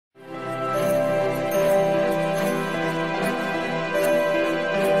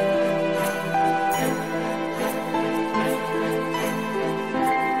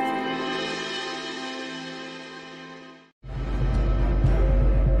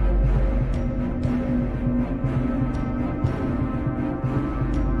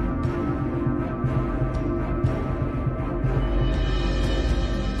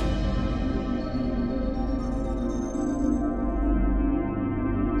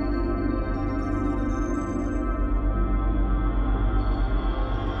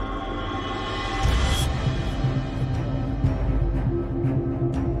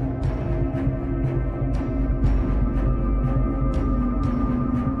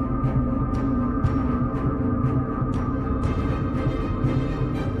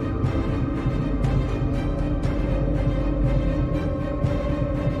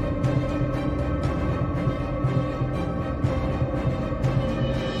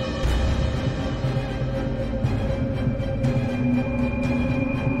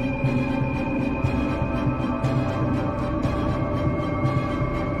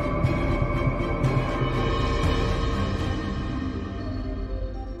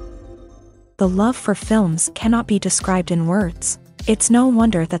The love for films cannot be described in words. It's no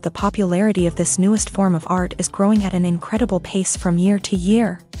wonder that the popularity of this newest form of art is growing at an incredible pace from year to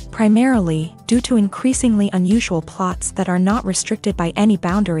year, primarily due to increasingly unusual plots that are not restricted by any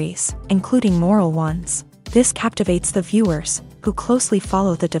boundaries, including moral ones. This captivates the viewers, who closely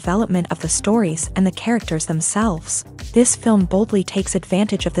follow the development of the stories and the characters themselves. This film boldly takes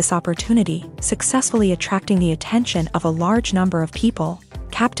advantage of this opportunity, successfully attracting the attention of a large number of people.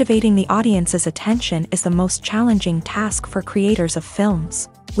 Captivating the audience's attention is the most challenging task for creators of films.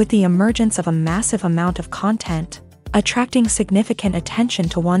 With the emergence of a massive amount of content, attracting significant attention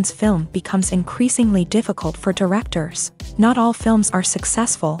to one's film becomes increasingly difficult for directors. Not all films are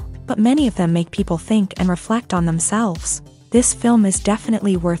successful, but many of them make people think and reflect on themselves. This film is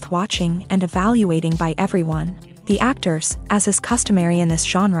definitely worth watching and evaluating by everyone. The actors, as is customary in this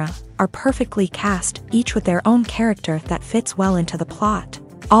genre, are perfectly cast, each with their own character that fits well into the plot.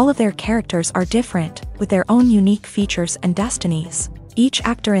 All of their characters are different, with their own unique features and destinies. Each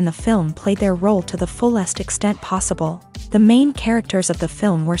actor in the film played their role to the fullest extent possible. The main characters of the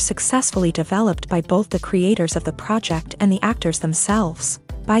film were successfully developed by both the creators of the project and the actors themselves.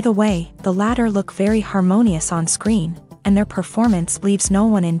 By the way, the latter look very harmonious on screen, and their performance leaves no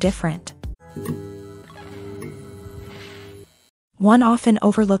one indifferent. One often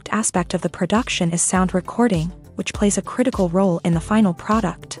overlooked aspect of the production is sound recording, which plays a critical role in the final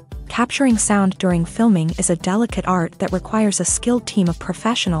product. Capturing sound during filming is a delicate art that requires a skilled team of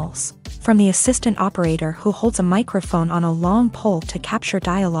professionals. From the assistant operator who holds a microphone on a long pole to capture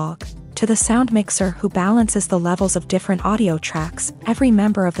dialogue, to the sound mixer who balances the levels of different audio tracks, every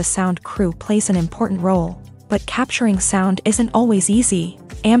member of the sound crew plays an important role. But capturing sound isn't always easy.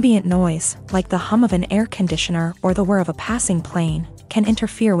 Ambient noise, like the hum of an air conditioner or the whir of a passing plane, can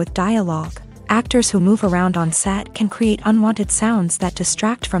interfere with dialogue. Actors who move around on set can create unwanted sounds that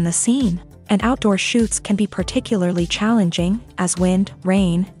distract from the scene. And outdoor shoots can be particularly challenging, as wind,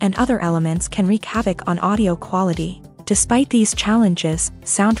 rain, and other elements can wreak havoc on audio quality. Despite these challenges,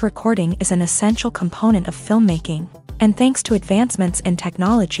 sound recording is an essential component of filmmaking. And thanks to advancements in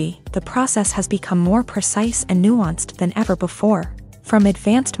technology, the process has become more precise and nuanced than ever before. From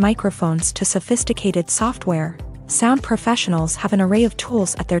advanced microphones to sophisticated software, sound professionals have an array of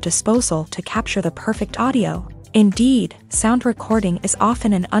tools at their disposal to capture the perfect audio. Indeed, sound recording is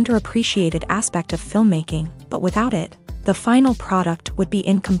often an underappreciated aspect of filmmaking, but without it, the final product would be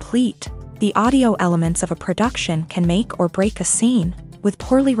incomplete. The audio elements of a production can make or break a scene, with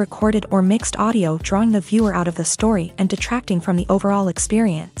poorly recorded or mixed audio drawing the viewer out of the story and detracting from the overall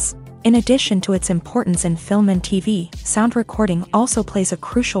experience. In addition to its importance in film and TV, sound recording also plays a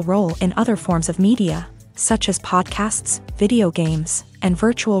crucial role in other forms of media, such as podcasts, video games, and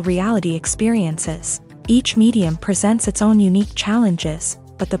virtual reality experiences. Each medium presents its own unique challenges,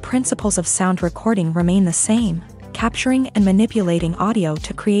 but the principles of sound recording remain the same: capturing and manipulating audio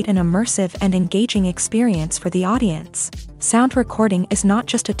to create an immersive and engaging experience for the audience. Sound recording is not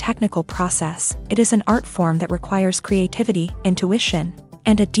just a technical process, it is an art form that requires creativity, intuition,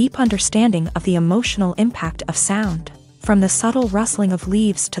 and a deep understanding of the emotional impact of sound. From the subtle rustling of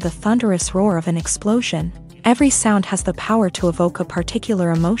leaves to the thunderous roar of an explosion, every sound has the power to evoke a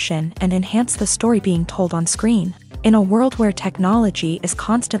particular emotion and enhance the story being told on screen. In a world where technology is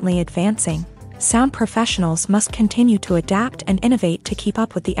constantly advancing, sound professionals must continue to adapt and innovate to keep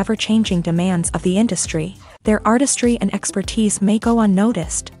up with the ever-changing demands of the industry. Their artistry and expertise may go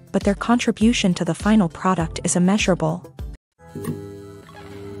unnoticed, but their contribution to the final product is immeasurable.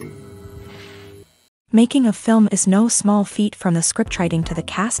 Making a film is no small feat. From the scriptwriting to the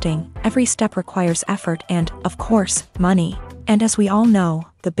casting, every step requires effort and, of course, money. And as we all know,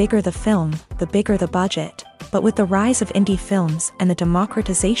 the bigger the film, the bigger the budget. But with the rise of indie films and the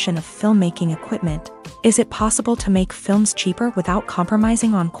democratization of filmmaking equipment, is it possible to make films cheaper without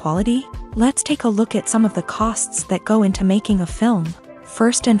compromising on quality? Let's take a look at some of the costs that go into making a film.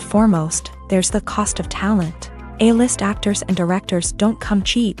 First and foremost, there's the cost of talent. A-list actors and directors don't come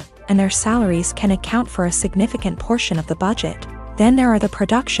cheap, and their salaries can account for a significant portion of the budget. Then there are the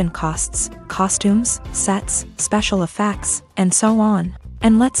production costs, costumes, sets, special effects, and so on.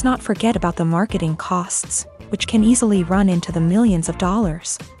 And let's not forget about the marketing costs, which can easily run into the millions of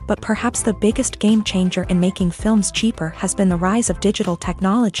dollars. But perhaps the biggest game changer in making films cheaper has been the rise of digital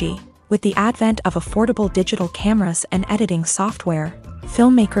technology. With the advent of affordable digital cameras and editing software,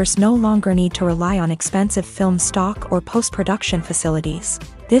 filmmakers no longer need to rely on expensive film stock or post-production facilities.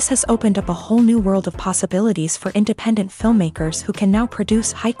 This has opened up a whole new world of possibilities for independent filmmakers who can now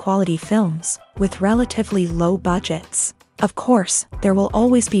produce high-quality films with relatively low budgets. Of course, there will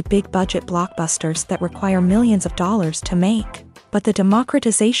always be big-budget blockbusters that require millions of dollars to make. But the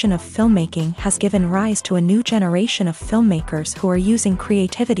democratization of filmmaking has given rise to a new generation of filmmakers who are using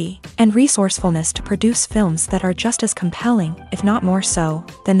creativity and resourcefulness to produce films that are just as compelling, if not more so,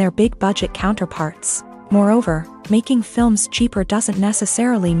 than their big-budget counterparts. Moreover, making films cheaper doesn't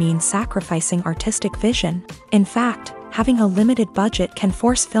necessarily mean sacrificing artistic vision. In fact, having a limited budget can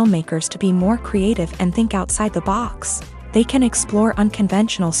force filmmakers to be more creative and think outside the box. They can explore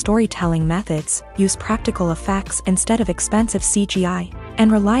unconventional storytelling methods, use practical effects instead of expensive CGI,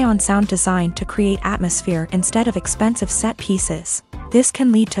 and rely on sound design to create atmosphere instead of expensive set pieces. This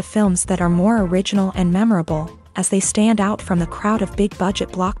can lead to films that are more original and memorable, as they stand out from the crowd of big-budget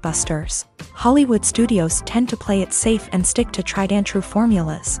blockbusters. Hollywood studios tend to play it safe and stick to tried-and-true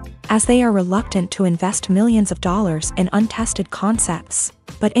formulas, as they are reluctant to invest millions of dollars in untested concepts.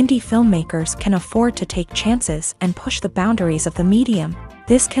 But indie filmmakers can afford to take chances and push the boundaries of the medium.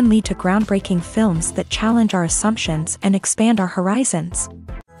 This can lead to groundbreaking films that challenge our assumptions and expand our horizons.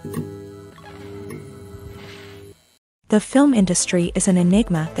 The film industry is an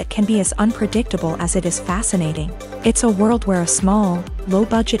enigma that can be as unpredictable as it is fascinating. It's a world where a small,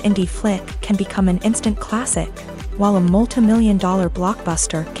 low-budget indie flick can become an instant classic, while a multi-million-dollar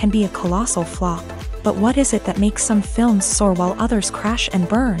blockbuster can be a colossal flop. But what is it that makes some films soar while others crash and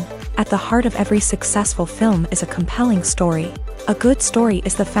burn? At the heart of every successful film is a compelling story. A good story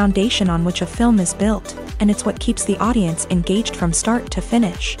is the foundation on which a film is built, and it's what keeps the audience engaged from start to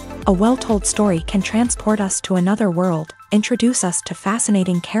finish. A well-told story can transport us to another world, introduce us to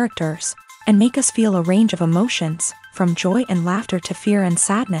fascinating characters, and make us feel a range of emotions, from joy and laughter to fear and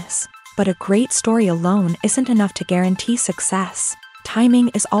sadness. But a great story alone isn't enough to guarantee success. Timing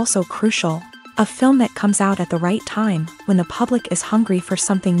is also crucial. A film that comes out at the right time, when the public is hungry for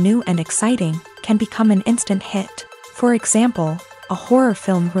something new and exciting, can become an instant hit. For example, a horror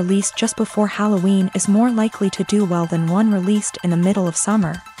film released just before Halloween is more likely to do well than one released in the middle of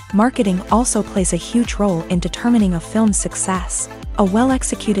summer. Marketing also plays a huge role in determining a film's success. A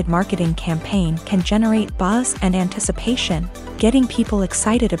well-executed marketing campaign can generate buzz and anticipation, getting people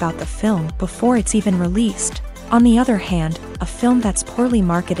excited about the film before it's even released. On the other hand, a film that's poorly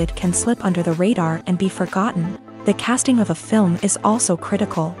marketed can slip under the radar and be forgotten. The casting of a film is also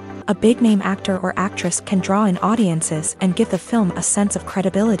critical. A big-name actor or actress can draw in audiences and give the film a sense of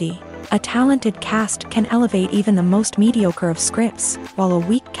credibility. A talented cast can elevate even the most mediocre of scripts, while a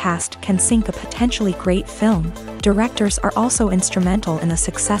weak cast can sink a potentially great film. Directors are also instrumental in the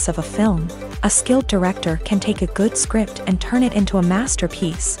success of a film. A skilled director can take a good script and turn it into a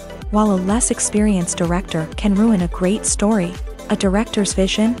masterpiece, while a less experienced director can ruin a great story. A director's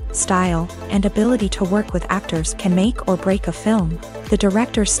vision, style, and ability to work with actors can make or break a film. The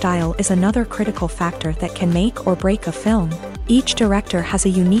director's style is another critical factor that can make or break a film. Each director has a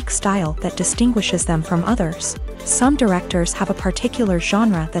unique style that distinguishes them from others. Some directors have a particular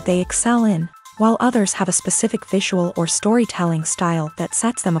genre that they excel in, while others have a specific visual or storytelling style that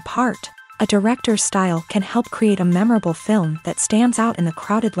sets them apart. A director's style can help create a memorable film that stands out in the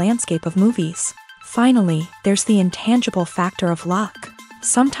crowded landscape of movies. Finally, there's the intangible factor of luck.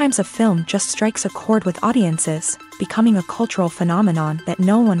 Sometimes a film just strikes a chord with audiences, becoming a cultural phenomenon that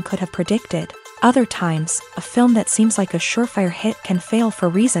no one could have predicted. Other times, a film that seems like a surefire hit can fail for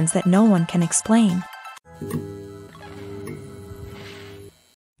reasons that no one can explain.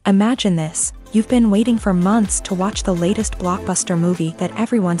 Imagine this: you've been waiting for months to watch the latest blockbuster movie that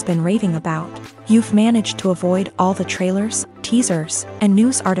everyone's been raving about. You've managed to avoid all the trailers, teasers, and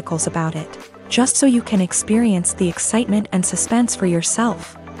news articles about it, just so you can experience the excitement and suspense for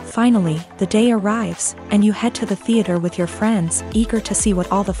yourself. Finally, the day arrives, and you head to the theater with your friends, eager to see what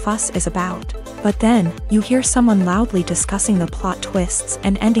all the fuss is about. But then, you hear someone loudly discussing the plot twists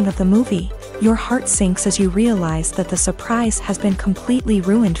and ending of the movie. Your heart sinks as you realize that the surprise has been completely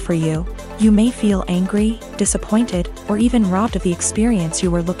ruined for you. You may feel angry, disappointed, or even robbed of the experience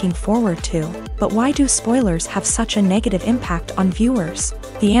you were looking forward to. But why do spoilers have such a negative impact on viewers?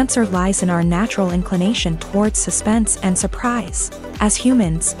 The answer lies in our natural inclination towards suspense and surprise. As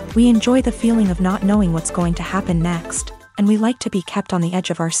humans, we enjoy the feeling of not knowing what's going to happen next, and we like to be kept on the edge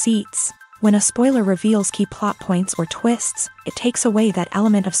of our seats. When a spoiler reveals key plot points or twists, it takes away that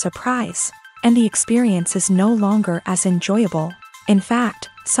element of surprise, and the experience is no longer as enjoyable. In fact,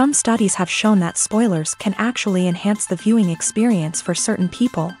 some studies have shown that spoilers can actually enhance the viewing experience for certain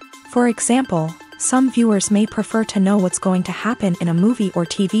people. For example, some viewers may prefer to know what's going to happen in a movie or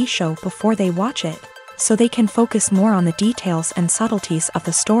TV show before they watch it, so they can focus more on the details and subtleties of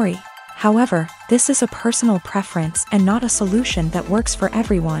the story. However, this is a personal preference and not a solution that works for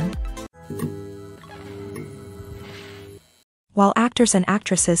everyone. While actors and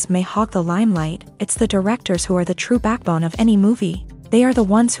actresses may hog the limelight, it's the directors who are the true backbone of any movie. They are the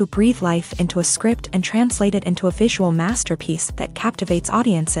ones who breathe life into a script and translate it into a visual masterpiece that captivates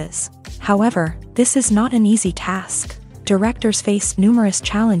audiences. However, this is not an easy task. Directors face numerous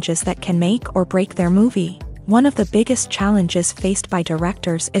challenges that can make or break their movie. One of the biggest challenges faced by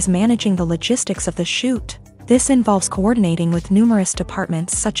directors is managing the logistics of the shoot. This involves coordinating with numerous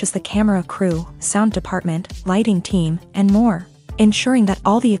departments such as the camera crew, sound department, lighting team, and more. Ensuring that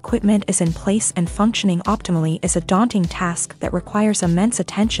all the equipment is in place and functioning optimally is a daunting task that requires immense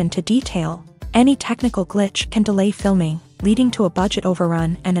attention to detail. Any technical glitch can delay filming, leading to a budget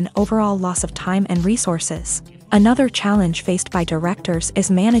overrun and an overall loss of time and resources. Another challenge faced by directors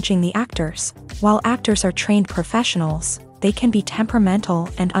is managing the actors. While actors are trained professionals, they can be temperamental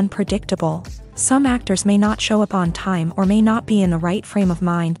and unpredictable. Some actors may not show up on time or may not be in the right frame of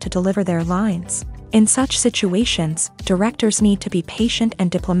mind to deliver their lines. In such situations, directors need to be patient and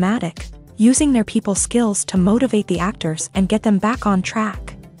diplomatic, using their people skills to motivate the actors and get them back on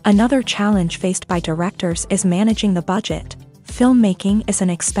track. Another challenge faced by directors is managing the budget. Filmmaking is an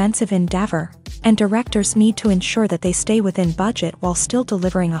expensive endeavor, and directors need to ensure that they stay within budget while still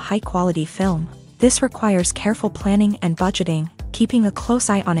delivering a high-quality film. This requires careful planning and budgeting, keeping a close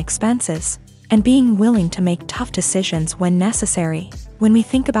eye on expenses, and being willing to make tough decisions when necessary. When we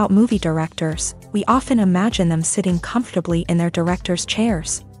think about movie directors, we often imagine them sitting comfortably in their director's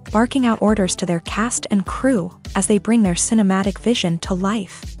chairs, barking out orders to their cast and crew as they bring their cinematic vision to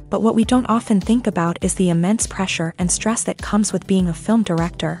life. But what we don't often think about is the immense pressure and stress that comes with being a film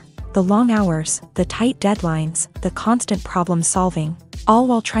director. The long hours, the tight deadlines, the constant problem solving, all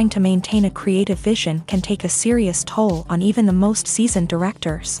while trying to maintain a creative vision can take a serious toll on even the most seasoned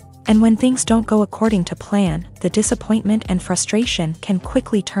directors. And when things don't go according to plan, the disappointment and frustration can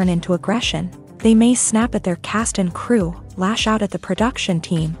quickly turn into aggression. They may snap at their cast and crew, lash out at the production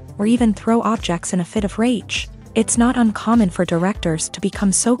team, or even throw objects in a fit of rage. It's not uncommon for directors to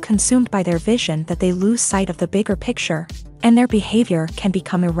become so consumed by their vision that they lose sight of the bigger picture, and their behavior can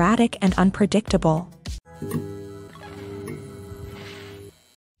become erratic and unpredictable.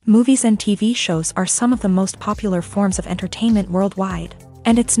 Movies and TV shows are some of the most popular forms of entertainment worldwide,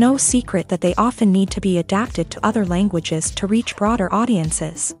 and it's no secret that they often need to be adapted to other languages to reach broader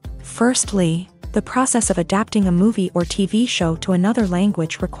audiences. Firstly, the process of adapting a movie or TV show to another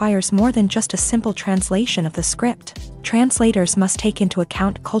language requires more than just a simple translation of the script. Translators must take into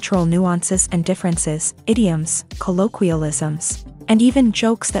account cultural nuances and differences, idioms, colloquialisms, and even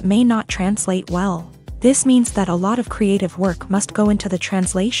jokes that may not translate well. This means that a lot of creative work must go into the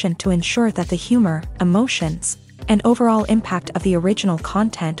translation to ensure that the humor, emotions, and overall impact of the original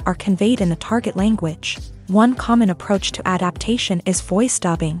content are conveyed in the target language. One common approach to adaptation is voice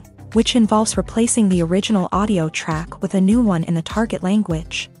dubbing, which involves replacing the original audio track with a new one in the target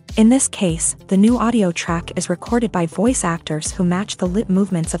language. In this case, the new audio track is recorded by voice actors who match the lip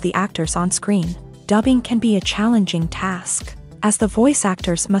movements of the actors on screen. Dubbing can be a challenging task, as the voice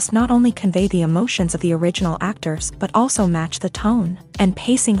actors must not only convey the emotions of the original actors but also match the tone and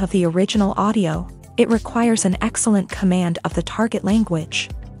pacing of the original audio. It requires an excellent command of the target language,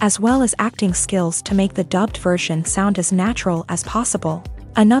 as well as acting skills to make the dubbed version sound as natural as possible.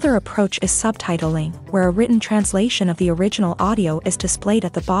 Another approach is subtitling, where a written translation of the original audio is displayed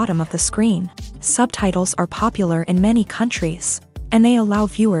at the bottom of the screen. Subtitles are popular in many countries, and they allow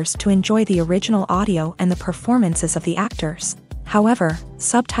viewers to enjoy the original audio and the performances of the actors. However,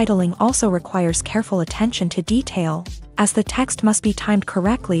 subtitling also requires careful attention to detail, as the text must be timed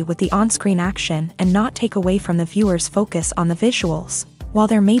correctly with the on-screen action and not take away from the viewer's focus on the visuals. While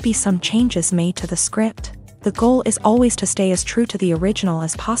there may be some changes made to the script, the goal is always to stay as true to the original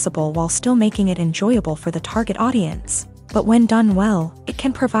as possible while still making it enjoyable for the target audience. But when done well, it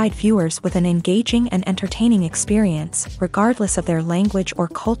can provide viewers with an engaging and entertaining experience, regardless of their language or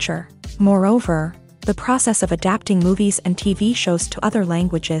culture. Moreover, the process of adapting movies and TV shows to other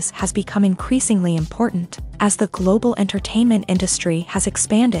languages has become increasingly important, as the global entertainment industry has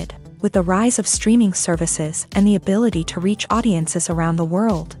expanded, with the rise of streaming services and the ability to reach audiences around the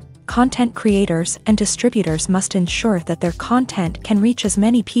world. Content creators and distributors must ensure that their content can reach as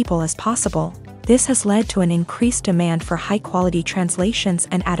many people as possible. This has led to an increased demand for high-quality translations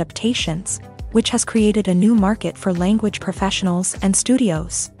and adaptations, which has created a new market for language professionals and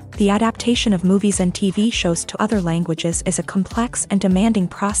studios. The adaptation of movies and TV shows to other languages is a complex and demanding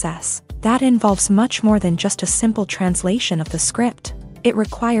process that involves much more than just a simple translation of the script. It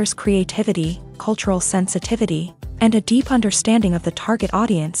requires creativity, cultural sensitivity, and a deep understanding of the target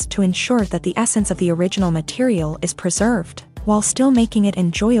audience to ensure that the essence of the original material is preserved. while still making it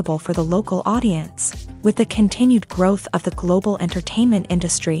enjoyable for the local audience. With the continued growth of the global entertainment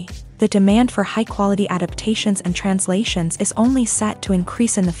industry, the demand for high-quality adaptations and translations is only set to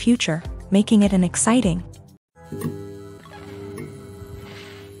increase in the future, making it an exciting.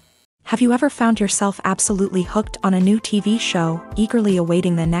 Have you ever found yourself absolutely hooked on a new TV show, eagerly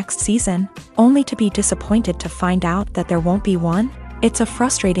awaiting the next season, only to be disappointed to find out that there won't be one? It's a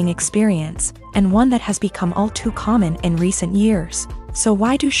frustrating experience, and one that has become all too common in recent years. So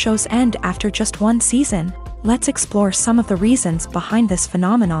why do shows end after just one season? Let's explore some of the reasons behind this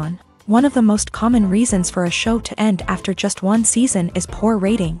phenomenon. One of the most common reasons for a show to end after just one season is poor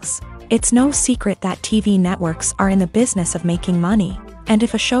ratings. It's no secret that TV networks are in the business of making money. And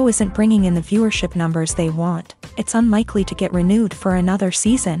if a show isn't bringing in the viewership numbers they want, it's unlikely to get renewed for another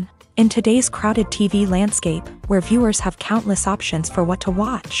season. In today's crowded TV landscape, where viewers have countless options for what to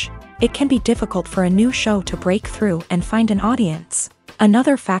watch, it can be difficult for a new show to break through and find an audience.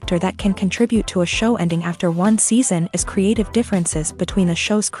 Another factor that can contribute to a show ending after one season is creative differences between the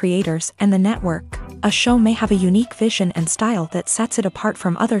show's creators and the network. A show may have a unique vision and style that sets it apart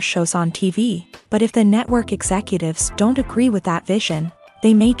from other shows on TV, but if the network executives don't agree with that vision,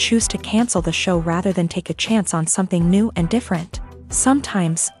 they may choose to cancel the show rather than take a chance on something new and different.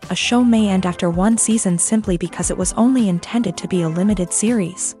 Sometimes, a show may end after one season simply because it was only intended to be a limited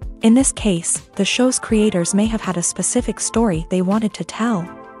series. In this case, the show's creators may have had a specific story they wanted to tell,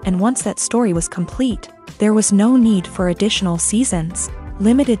 and once that story was complete, there was no need for additional seasons.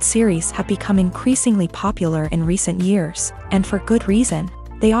 Limited series have become increasingly popular in recent years, and for good reason.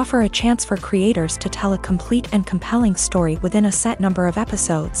 They offer a chance for creators to tell a complete and compelling story within a set number of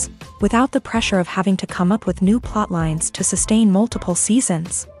episodes, without the pressure of having to come up with new plotlines to sustain multiple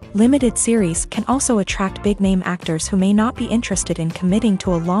seasons. Limited series can also attract big-name actors who may not be interested in committing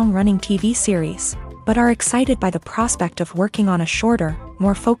to a long-running TV series, but are excited by the prospect of working on a shorter,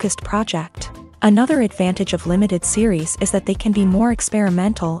 more focused project. Another advantage of limited series is that they can be more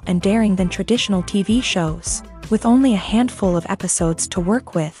experimental and daring than traditional TV shows. With only a handful of episodes to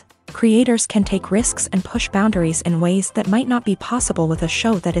work with, creators can take risks and push boundaries in ways that might not be possible with a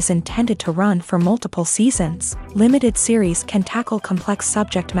show that is intended to run for multiple seasons. Limited series can tackle complex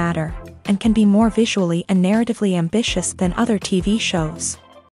subject matter, and can be more visually and narratively ambitious than other TV shows.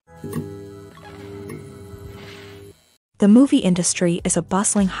 The movie industry is a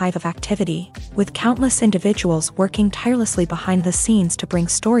bustling hive of activity, with countless individuals working tirelessly behind the scenes to bring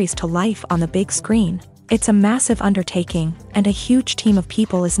stories to life on the big screen. It's a massive undertaking, and a huge team of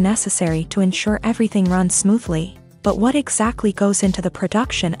people is necessary to ensure everything runs smoothly. But what exactly goes into the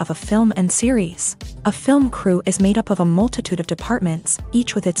production of a film and series? A film crew is made up of a multitude of departments,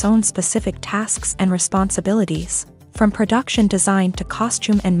 each with its own specific tasks and responsibilities. From production design to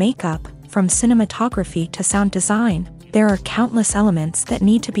costume and makeup, from cinematography to sound design, there are countless elements that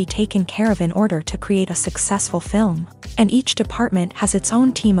need to be taken care of in order to create a successful film. And each department has its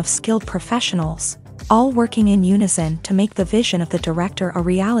own team of skilled professionals, all working in unison to make the vision of the director a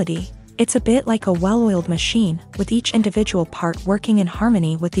reality. It's a bit like a well-oiled machine, with each individual part working in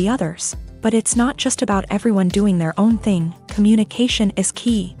harmony with the others. But it's not just about everyone doing their own thing. Communication is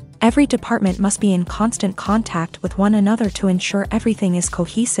key. Every department must be in constant contact with one another to ensure everything is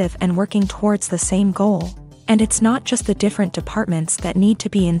cohesive and working towards the same goal. And it's not just the different departments that need to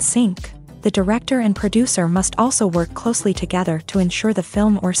be in sync. The director and producer must also work closely together to ensure the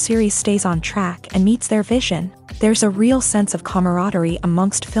film or series stays on track and meets their vision. There's a real sense of camaraderie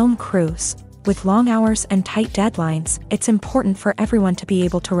amongst film crews. With long hours and tight deadlines, it's important for everyone to be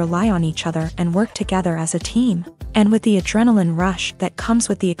able to rely on each other and work together as a team. And with the adrenaline rush that comes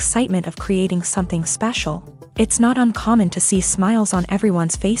with the excitement of creating something special, it's not uncommon to see smiles on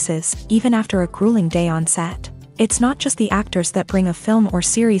everyone's faces, even after a grueling day on set. It's not just the actors that bring a film or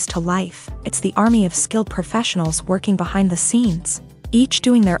series to life, it's the army of skilled professionals working behind the scenes, each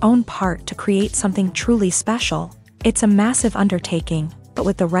doing their own part to create something truly special. It's a massive undertaking, but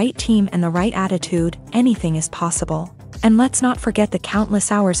with the right team and the right attitude, anything is possible. And let's not forget the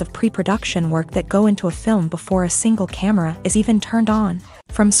countless hours of pre-production work that go into a film before a single camera is even turned on.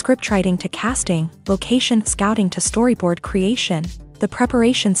 From scriptwriting to casting, location scouting to storyboard creation, the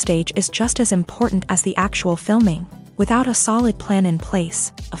preparation stage is just as important as the actual filming. Without a solid plan in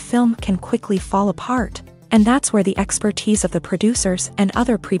place, a film can quickly fall apart. And that's where the expertise of the producers and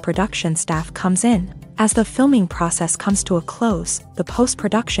other pre-production staff comes in. As the filming process comes to a close, the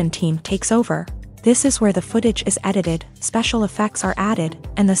post-production team takes over. This is where the footage is edited, special effects are added,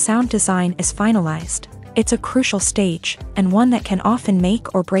 and the sound design is finalized. It's a crucial stage, and one that can often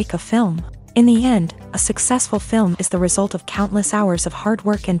make or break a film. In the end, a successful film is the result of countless hours of hard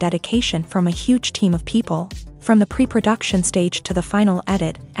work and dedication from a huge team of people. From the pre-production stage to the final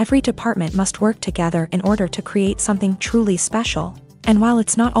edit, every department must work together in order to create something truly special. And while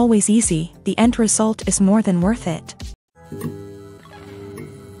it's not always easy, the end result is more than worth it.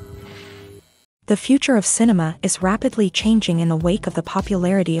 The future of cinema is rapidly changing in the wake of the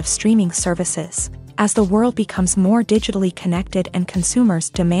popularity of streaming services. As the world becomes more digitally connected and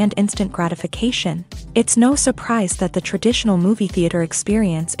consumers demand instant gratification, it's no surprise that the traditional movie theater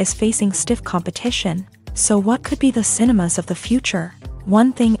experience is facing stiff competition. So what could be the cinemas of the future?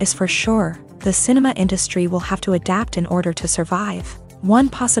 One thing is for sure, the cinema industry will have to adapt in order to survive. One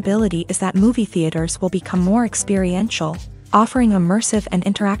possibility is that movie theaters will become more experiential, offering immersive and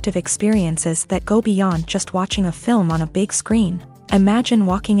interactive experiences that go beyond just watching a film on a big screen. Imagine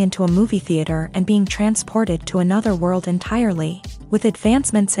walking into a movie theater and being transported to another world entirely. With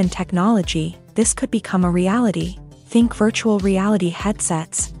advancements in technology, this could become a reality. Think virtual reality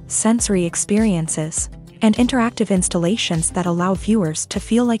headsets, sensory experiences, and interactive installations that allow viewers to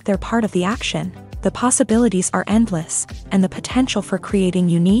feel like they're part of the action. The possibilities are endless, and the potential for creating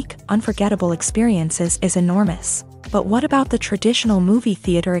unique, unforgettable experiences is enormous. But what about the traditional movie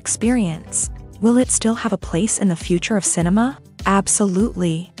theater experience? Will it still have a place in the future of cinema?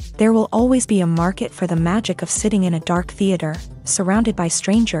 Absolutely. There will always be a market for the magic of sitting in a dark theater, surrounded by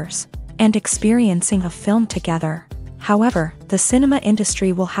strangers, and experiencing a film together. However, the cinema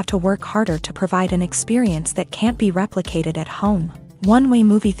industry will have to work harder to provide an experience that can't be replicated at home. One way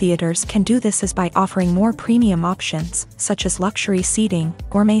movie theaters can do this is by offering more premium options, such as luxury seating,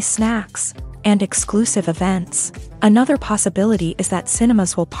 gourmet snacks, and exclusive events. Another possibility is that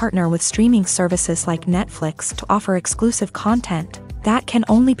cinemas will partner with streaming services like Netflix to offer exclusive content that can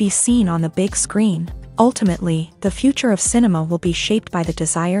only be seen on the big screen. Ultimately, the future of cinema will be shaped by the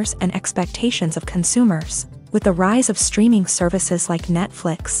desires and expectations of consumers. With the rise of streaming services like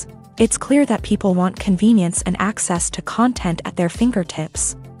Netflix, it's clear that people want convenience and access to content at their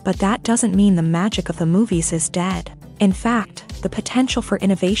fingertips. But that doesn't mean the magic of the movies is dead. In fact, the potential for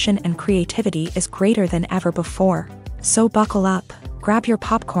innovation and creativity is greater than ever before. So buckle up, grab your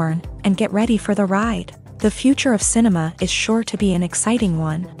popcorn, and get ready for the ride. The future of cinema is sure to be an exciting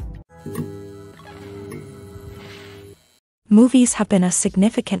one. Movies have been a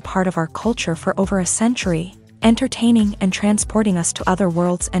significant part of our culture for over a century, entertaining and transporting us to other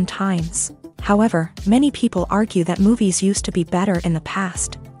worlds and times. However, many people argue that movies used to be better in the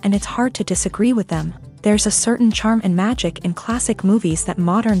past, and it's hard to disagree with them. There's a certain charm and magic in classic movies that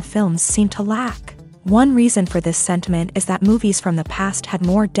modern films seem to lack. One reason for this sentiment is that movies from the past had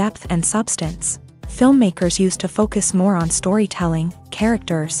more depth and substance. Filmmakers used to focus more on storytelling,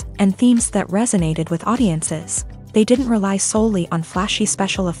 characters, and themes that resonated with audiences. They didn't rely solely on flashy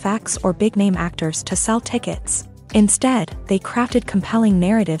special effects or big-name actors to sell tickets. Instead, they crafted compelling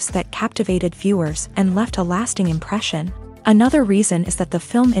narratives that captivated viewers and left a lasting impression. Another reason is that the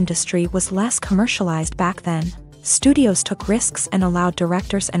film industry was less commercialized back then. Studios took risks and allowed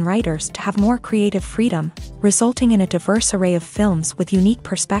directors and writers to have more creative freedom, resulting in a diverse array of films with unique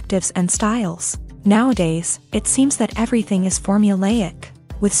perspectives and styles. Nowadays, it seems that everything is formulaic,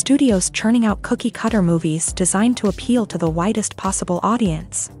 with studios churning out cookie-cutter movies designed to appeal to the widest possible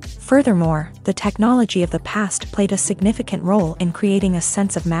audience. Furthermore, the technology of the past played a significant role in creating a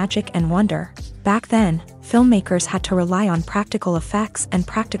sense of magic and wonder. Back then, filmmakers had to rely on practical effects and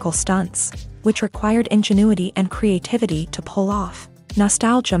practical stunts, which required ingenuity and creativity to pull off.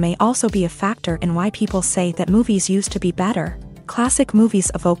 Nostalgia may also be a factor in why people say that movies used to be better. Classic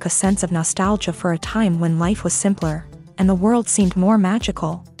movies evoke a sense of nostalgia for a time when life was simpler, and the world seemed more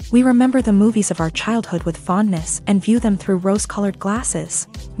magical. We remember the movies of our childhood with fondness and view them through rose-colored glasses,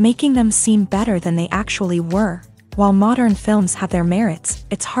 making them seem better than they actually were. While modern films have their merits,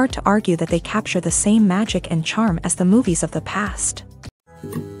 it's hard to argue that they capture the same magic and charm as the movies of the past.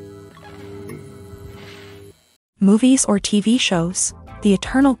 Movies or TV shows? The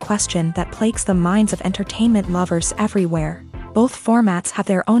eternal question that plagues the minds of entertainment lovers everywhere. Both formats have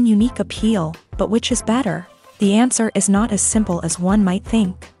their own unique appeal, but which is better? The answer is not as simple as one might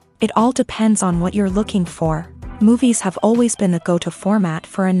think. It all depends on what you're looking for. Movies have always been the go-to format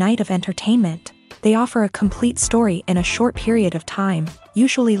for a night of entertainment. They offer a complete story in a short period of time,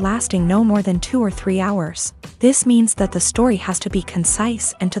 usually lasting no more than 2 or 3 hours. This means that the story has to be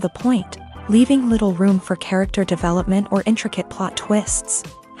concise and to the point, leaving little room for character development or intricate plot twists.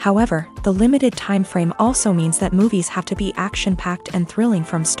 However, the limited time frame also means that movies have to be action-packed and thrilling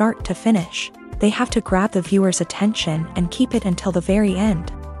from start to finish. They have to grab the viewer's attention and keep it until the very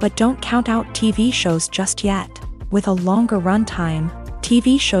end. But don't count out TV shows just yet. With a longer runtime,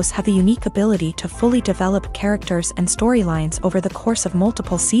 TV shows have the unique ability to fully develop characters and storylines over the course of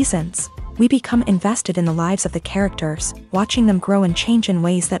multiple seasons. We become invested in the lives of the characters, watching them grow and change in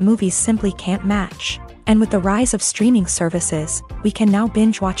ways that movies simply can't match. And with the rise of streaming services, we can now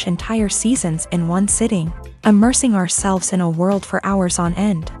binge-watch entire seasons in one sitting, immersing ourselves in a world for hours on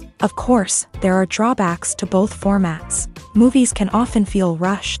end. Of course, there are drawbacks to both formats. Movies can often feel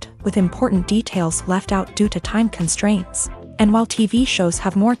rushed, with important details left out due to time constraints. And while TV shows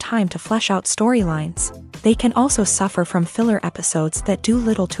have more time to flesh out storylines, they can also suffer from filler episodes that do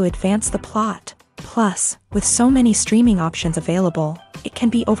little to advance the plot. Plus, with so many streaming options available, it can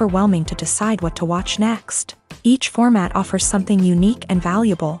be overwhelming to decide what to watch next. Each format offers something unique and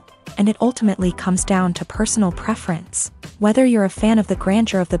valuable, and it ultimately comes down to personal preference. Whether you're a fan of the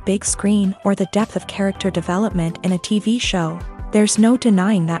grandeur of the big screen or the depth of character development in a TV show, there's no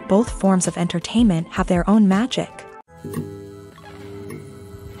denying that both forms of entertainment have their own magic.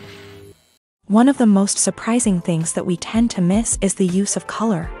 One of the most surprising things that we tend to miss is the use of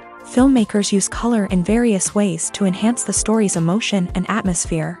color. Filmmakers use color in various ways to enhance the story's emotion and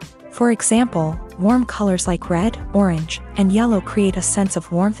atmosphere. For example, warm colors like red, orange, and yellow create a sense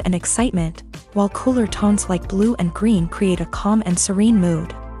of warmth and excitement, while cooler tones like blue and green create a calm and serene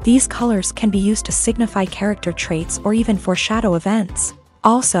mood. These colors can be used to signify character traits or even foreshadow events.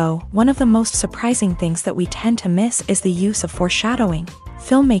 Also, one of the most surprising things that we tend to miss is the use of foreshadowing.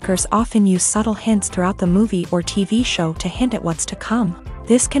 Filmmakers often use subtle hints throughout the movie or TV show to hint at what's to come.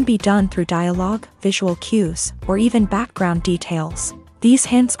 This can be done through dialogue, visual cues, or even background details. These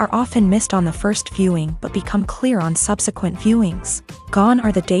hints are often missed on the first viewing but become clear on subsequent viewings. Gone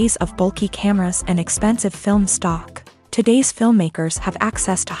are the days of bulky cameras and expensive film stock. Today's filmmakers have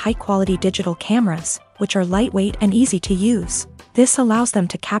access to high-quality digital cameras, which are lightweight and easy to use. This allows them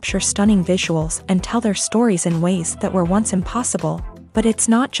to capture stunning visuals and tell their stories in ways that were once impossible. But it's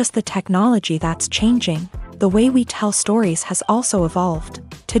not just the technology that's changing. The way we tell stories has also evolved.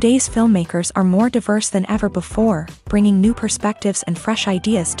 Today's filmmakers are more diverse than ever before, bringing new perspectives and fresh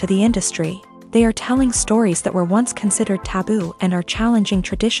ideas to the industry. They are telling stories that were once considered taboo and are challenging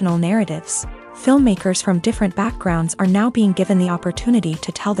traditional narratives. Filmmakers from different backgrounds are now being given the opportunity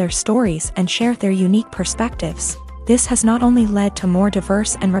to tell their stories and share their unique perspectives. This has not only led to more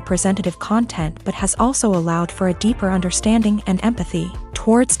diverse and representative content but has also allowed for a deeper understanding and empathy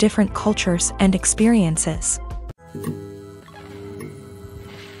towards different cultures and experiences.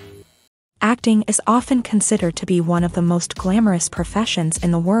 Acting is often considered to be one of the most glamorous professions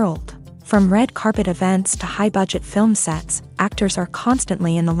in the world. From red carpet events to high-budget film sets, actors are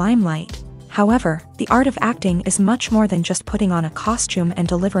constantly in the limelight. However, the art of acting is much more than just putting on a costume and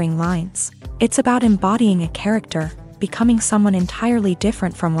delivering lines. It's about embodying a character, becoming someone entirely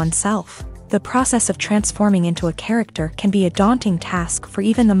different from oneself. The process of transforming into a character can be a daunting task for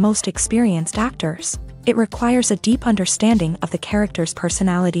even the most experienced actors. It requires a deep understanding of the character's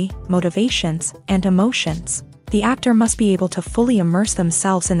personality, motivations, and emotions. The actor must be able to fully immerse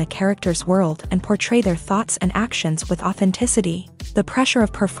themselves in the character's world and portray their thoughts and actions with authenticity. The pressure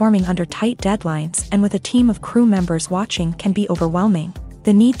of performing under tight deadlines and with a team of crew members watching can be overwhelming.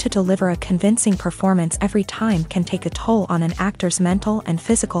 The need to deliver a convincing performance every time can take a toll on an actor's mental and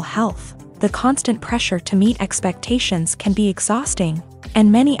physical health. The constant pressure to meet expectations can be exhausting,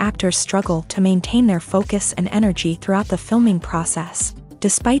 and many actors struggle to maintain their focus and energy throughout the filming process.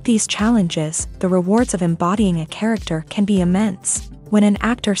 Despite these challenges, the rewards of embodying a character can be immense. When an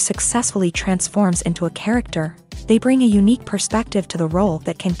actor successfully transforms into a character, they bring a unique perspective to the role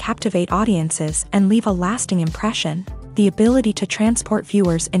that can captivate audiences and leave a lasting impression. The ability to transport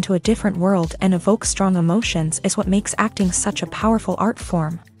viewers into a different world and evoke strong emotions is what makes acting such a powerful art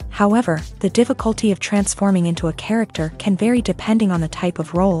form. However, the difficulty of transforming into a character can vary depending on the type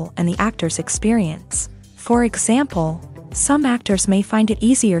of role and the actor's experience. For example, some actors may find it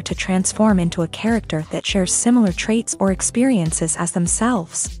easier to transform into a character that shares similar traits or experiences as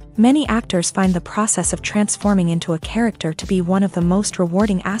themselves. Many actors find the process of transforming into a character to be one of the most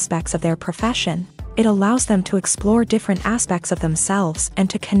rewarding aspects of their profession. It allows them to explore different aspects of themselves and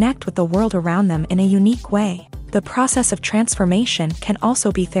to connect with the world around them in a unique way. The process of transformation can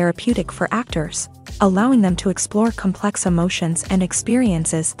also be therapeutic for actors, allowing them to explore complex emotions and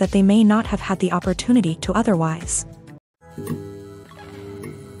experiences that they may not have had the opportunity to otherwise.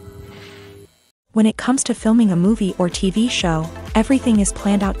 When it comes to filming a movie or TV show, everything is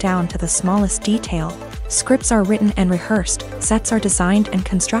planned out down to the smallest detail. Scripts are written and rehearsed, sets are designed and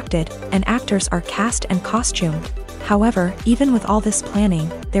constructed, and actors are cast and costumed. However, even with all this planning,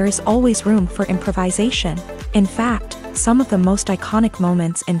 there is always room for improvisation. In fact, some of the most iconic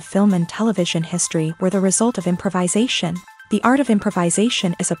moments in film and television history were the result of improvisation. The art of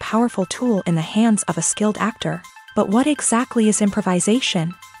improvisation is a powerful tool in the hands of a skilled actor. But what exactly is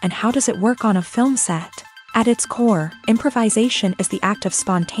improvisation? And how does it work on a film set? At its core, improvisation is the act of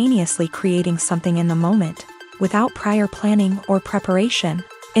spontaneously creating something in the moment, without prior planning or preparation.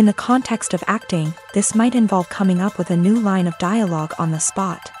 In the context of acting, this might involve coming up with a new line of dialogue on the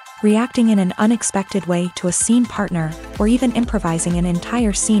spot, reacting in an unexpected way to a scene partner, or even improvising an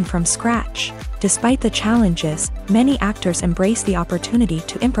entire scene from scratch. Despite the challenges, many actors embrace the opportunity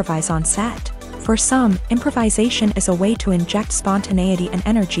to improvise on set. For some, improvisation is a way to inject spontaneity and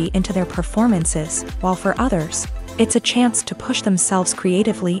energy into their performances, while for others, it's a chance to push themselves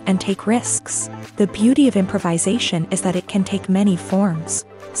creatively and take risks. The beauty of improvisation is that it can take many forms.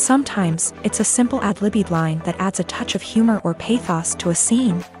 Sometimes, it's a simple ad-libbed line that adds a touch of humor or pathos to a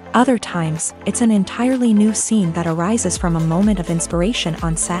scene. Other times, it's an entirely new scene that arises from a moment of inspiration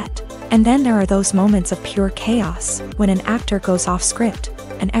on set. And then there are those moments of pure chaos, when an actor goes off script,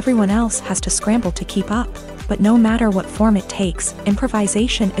 and everyone else has to scramble to keep up. But no matter what form it takes,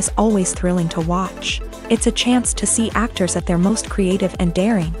 improvisation is always thrilling to watch. It's a chance to see actors at their most creative and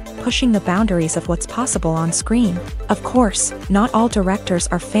daring, pushing the boundaries of what's possible on screen. Of course, not all directors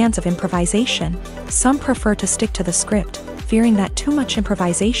are fans of improvisation. Some prefer to stick to the script, fearing that too much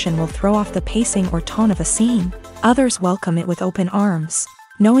improvisation will throw off the pacing or tone of a scene. Others welcome it with open arms,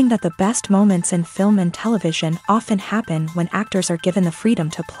 knowing that the best moments in film and television often happen when actors are given the freedom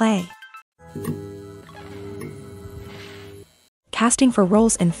to play. Casting for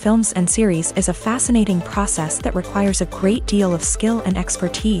roles in films and series is a fascinating process that requires a great deal of skill and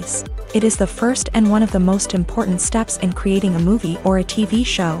expertise. It is the first and one of the most important steps in creating a movie or a TV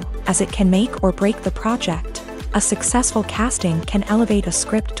show, as it can make or break the project. A successful casting can elevate a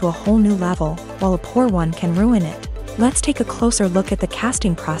script to a whole new level, while a poor one can ruin it. Let's take a closer look at the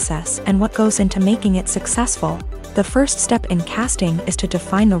casting process and what goes into making it successful. The first step in casting is to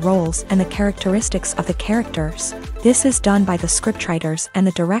define the roles and the characteristics of the characters. This is done by the scriptwriters and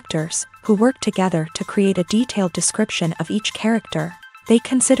the directors, who work together to create a detailed description of each character. They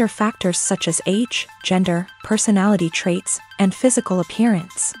consider factors such as age, gender, personality traits, and physical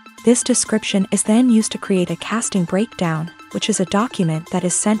appearance. This description is then used to create a casting breakdown, which is a document that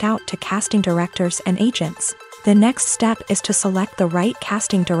is sent out to casting directors and agents. The next step is to select the right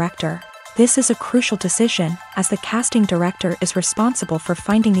casting director. This is a crucial decision, as the casting director is responsible for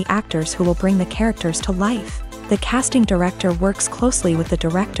finding the actors who will bring the characters to life. The casting director works closely with the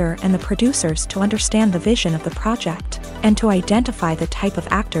director and the producers to understand the vision of the project, and to identify the type of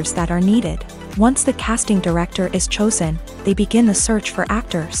actors that are needed. Once the casting director is chosen, they begin the search for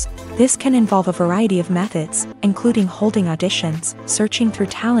actors. This can involve a variety of methods, including holding auditions, searching through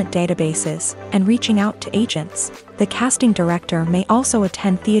talent databases, and reaching out to agents. The casting director may also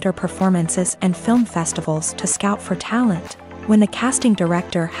attend theater performances and film festivals to scout for talent. When the casting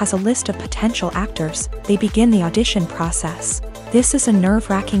director has a list of potential actors, they begin the audition process. This is a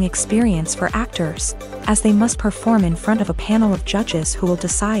nerve-wracking experience for actors, as they must perform in front of a panel of judges who will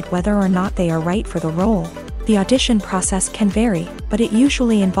decide whether or not they are right for the role. The audition process can vary, but it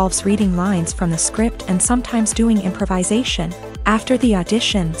usually involves reading lines from the script and sometimes doing improvisation. After the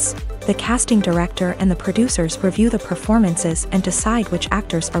auditions, the casting director and the producers review the performances and decide which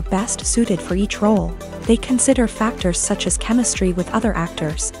actors are best suited for each role. They consider factors such as chemistry with other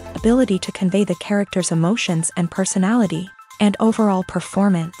actors, ability to convey the character's emotions and personality, and overall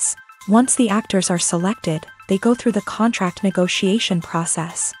performance. Once the actors are selected, they go through the contract negotiation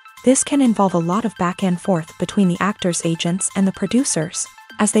process. This can involve a lot of back and forth between the actors' agents and the producers,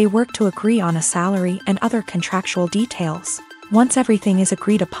 as they work to agree on a salary and other contractual details. Once everything is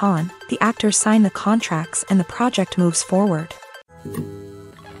agreed upon, the actors sign the contracts and the project moves forward.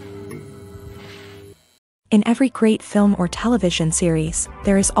 In every great film or television series,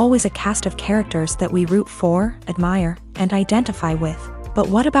 there is always a cast of characters that we root for, admire, and identify with. But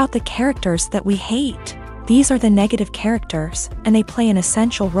what about the characters that we hate? These are the negative characters, and they play an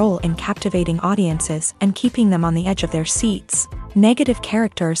essential role in captivating audiences and keeping them on the edge of their seats. Negative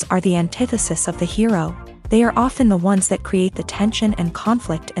characters are the antithesis of the hero. They are often the ones that create the tension and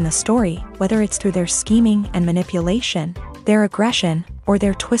conflict in the story, whether it's through their scheming and manipulation, their aggression, or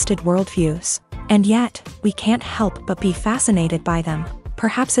their twisted worldviews. And yet, we can't help but be fascinated by them.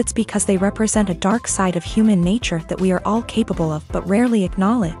 Perhaps it's because they represent a dark side of human nature that we are all capable of but rarely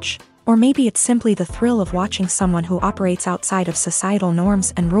acknowledge. Or maybe it's simply the thrill of watching someone who operates outside of societal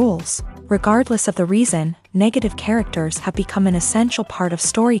norms and rules. Regardless of the reason, negative characters have become an essential part of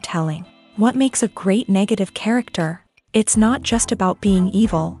storytelling. What makes a great negative character? It's not just about being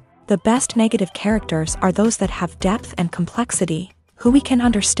evil. The best negative characters are those that have depth and complexity, who we can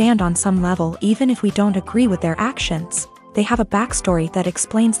understand on some level even if we don't agree with their actions. They have a backstory that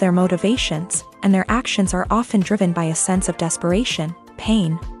explains their motivations, and their actions are often driven by a sense of desperation,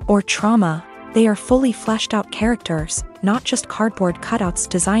 pain or trauma. They are fully fleshed out characters, not just cardboard cutouts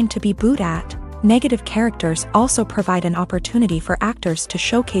designed to be booed at. Negative characters also provide an opportunity for actors to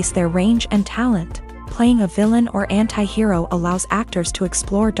showcase their range and talent. Playing a villain or anti-hero allows actors to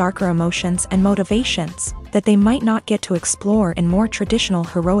explore darker emotions and motivations that they might not get to explore in more traditional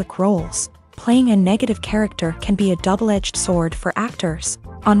heroic roles. Playing a negative character can be a double-edged sword for actors.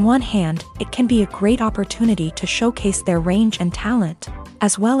 On one hand, it can be a great opportunity to showcase their range and talent,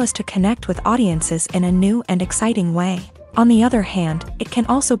 as well as to connect with audiences in a new and exciting way. On the other hand, it can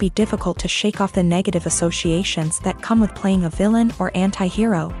also be difficult to shake off the negative associations that come with playing a villain or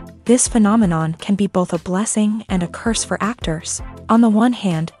anti-hero. This phenomenon can be both a blessing and a curse for actors. On the one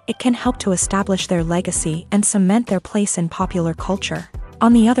hand, it can help to establish their legacy and cement their place in popular culture.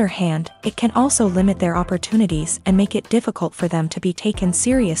 On the other hand, it can also limit their opportunities and make it difficult for them to be taken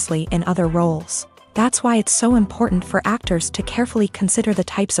seriously in other roles. That's why it's so important for actors to carefully consider the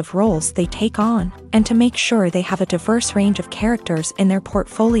types of roles they take on, and to make sure they have a diverse range of characters in their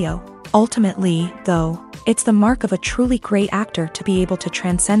portfolio. Ultimately, though, it's the mark of a truly great actor to be able to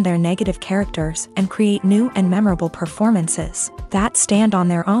transcend their negative characters and create new and memorable performances that stand on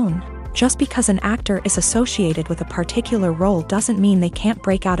their own. Just because an actor is associated with a particular role doesn't mean they can't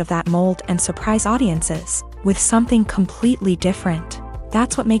break out of that mold and surprise audiences with something completely different.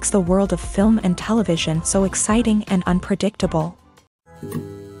 That's what makes the world of film and television so exciting and unpredictable.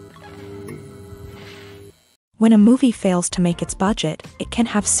 When a movie fails to make its budget, it can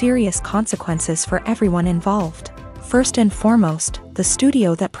have serious consequences for everyone involved. First and foremost, the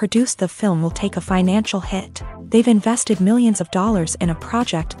studio that produced the film will take a financial hit. They've invested millions of dollars in a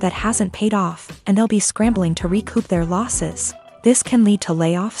project that hasn't paid off, and they'll be scrambling to recoup their losses. This can lead to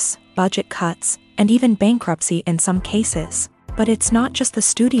layoffs, budget cuts, and even bankruptcy in some cases. But it's not just the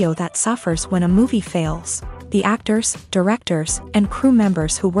studio that suffers when a movie fails. The actors, directors, and crew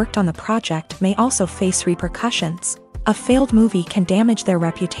members who worked on the project may also face repercussions. A failed movie can damage their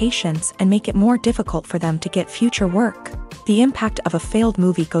reputations and make it more difficult for them to get future work. The impact of a failed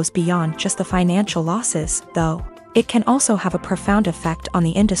movie goes beyond just the financial losses, though. It can also have a profound effect on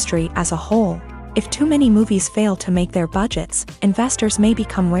the industry as a whole. If too many movies fail to make their budgets, investors may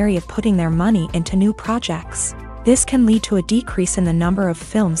become wary of putting their money into new projects. This can lead to a decrease in the number of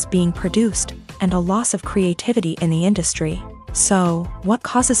films being produced, and a loss of creativity in the industry. So, what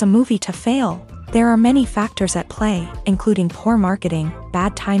causes a movie to fail? There are many factors at play, including poor marketing,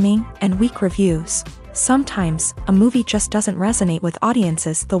 bad timing, and weak reviews. Sometimes, a movie just doesn't resonate with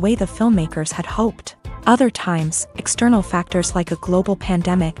audiences the way the filmmakers had hoped. Other times, external factors like a global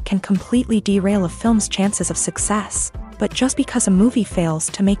pandemic can completely derail a film's chances of success. But just because a movie fails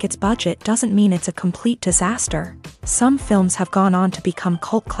to make its budget doesn't mean it's a complete disaster. Some films have gone on to become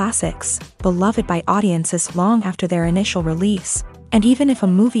cult classics, beloved by audiences long after their initial release. And even if a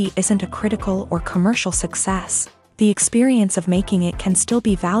movie isn't a critical or commercial success, the experience of making it can still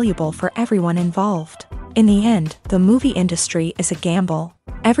be valuable for everyone involved. In the end, the movie industry is a gamble.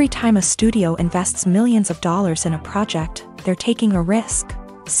 Every time a studio invests millions of dollars in a project, they're taking a risk.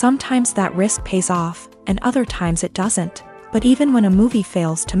 Sometimes that risk pays off, and other times it doesn't. But even when a movie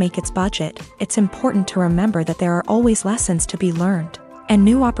fails to make its budget, it's important to remember that there are always lessons to be learned, and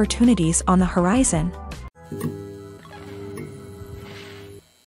new opportunities on the horizon.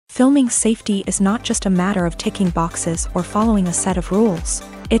 Filming safety is not just a matter of ticking boxes or following a set of rules.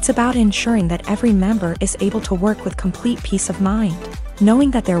 It's about ensuring that every member is able to work with complete peace of mind,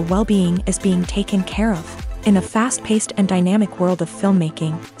 knowing that their well-being is being taken care of. In the fast-paced and dynamic world of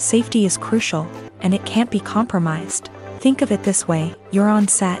filmmaking, safety is crucial, and it can't be compromised. Think of it this way: you're on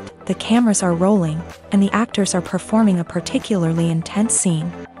set, the cameras are rolling, and the actors are performing a particularly intense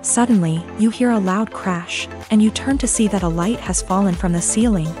scene. Suddenly, you hear a loud crash, and you turn to see that a light has fallen from the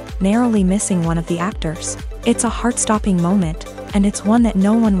ceiling, narrowly missing one of the actors. It's a heart-stopping moment, and it's one that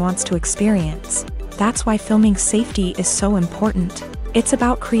no one wants to experience. That's why filming safety is so important. It's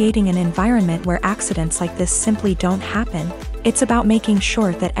about creating an environment where accidents like this simply don't happen. It's about making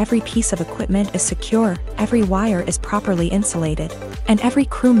sure that every piece of equipment is secure, every wire is properly insulated, and every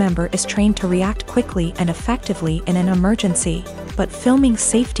crew member is trained to react quickly and effectively in an emergency. But filming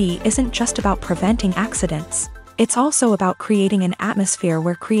safety isn't just about preventing accidents. It's also about creating an atmosphere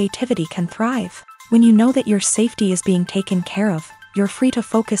where creativity can thrive. When you know that your safety is being taken care of, you're free to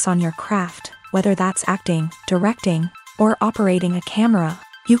focus on your craft, whether that's acting, directing, or operating a camera.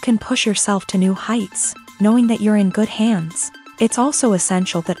 You can push yourself to new heights, knowing that you're in good hands. It's also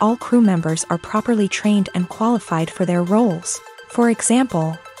essential that all crew members are properly trained and qualified for their roles. For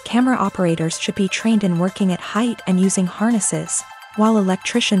example, camera operators should be trained in working at height and using harnesses, while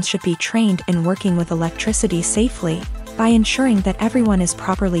electricians should be trained in working with electricity safely. By ensuring that everyone is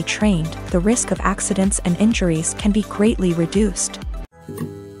properly trained, the risk of accidents and injuries can be greatly reduced.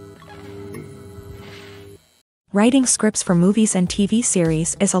 Writing scripts for movies and TV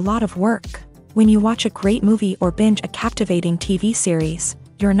series is a lot of work. When you watch a great movie or binge a captivating TV series,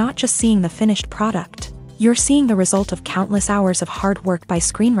 you're not just seeing the finished product. You're seeing the result of countless hours of hard work by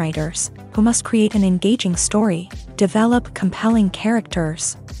screenwriters, who must create an engaging story, develop compelling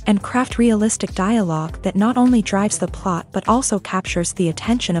characters, and craft realistic dialogue that not only drives the plot but also captures the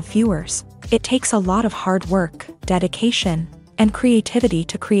attention of viewers. It takes a lot of hard work, dedication, and creativity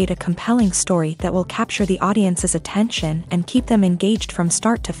to create a compelling story that will capture the audience's attention and keep them engaged from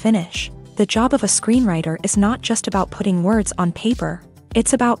start to finish. The job of a screenwriter is not just about putting words on paper.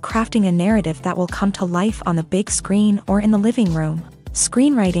 It's about crafting a narrative that will come to life on the big screen or in the living room.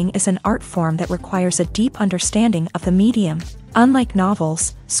 Screenwriting is an art form that requires a deep understanding of the medium. Unlike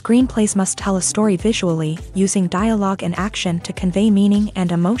novels, screenplays must tell a story visually, using dialogue and action to convey meaning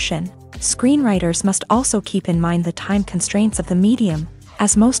and emotion. Screenwriters must also keep in mind the time constraints of the medium,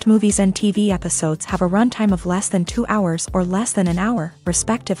 as most movies and TV episodes have a runtime of less than 2 hours or less than an hour,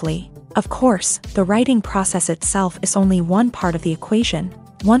 respectively. Of course, the writing process itself is only one part of the equation.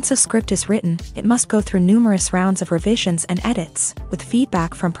 Once a script is written, it must go through numerous rounds of revisions and edits, with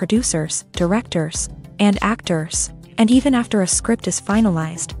feedback from producers, directors, and actors. And even after a script is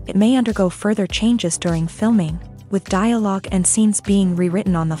finalized, it may undergo further changes during filming, with dialogue and scenes being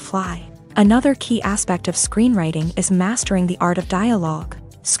rewritten on the fly. Another key aspect of screenwriting is mastering the art of dialogue.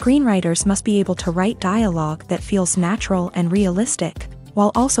 Screenwriters must be able to write dialogue that feels natural and realistic,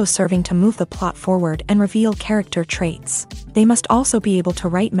 while also serving to move the plot forward and reveal character traits. They must also be able to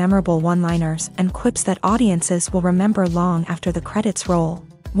write memorable one-liners and quips that audiences will remember long after the credits roll.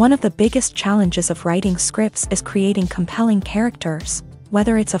 One of the biggest challenges of writing scripts is creating compelling characters.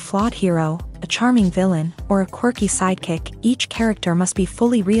 Whether it's a flawed hero, a charming villain, or a quirky sidekick, each character must be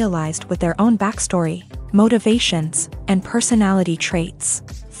fully realized with their own backstory, motivations, and personality traits.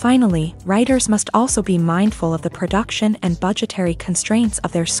 Finally, writers must also be mindful of the production and budgetary constraints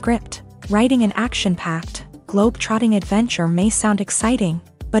of their script. Writing an action-packed, globe-trotting adventure may sound exciting,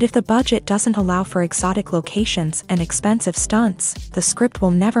 but if the budget doesn't allow for exotic locations and expensive stunts, the script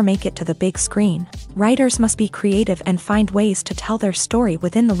will never make it to the big screen. Writers must be creative and find ways to tell their story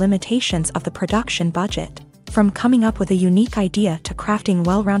within the limitations of the production budget. From coming up with a unique idea to crafting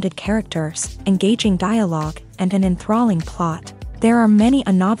well-rounded characters, engaging dialogue, and an enthralling plot, there are many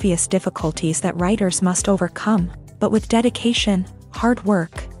unobvious difficulties that writers must overcome, but with dedication, hard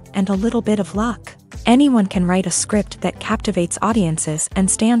work, and a little bit of luck, anyone can write a script that captivates audiences and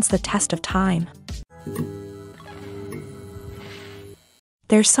stands the test of time.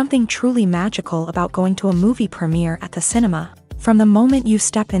 There's something truly magical about going to a movie premiere at the cinema. From the moment you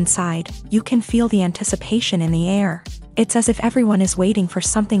step inside, you can feel the anticipation in the air. It's as if everyone is waiting for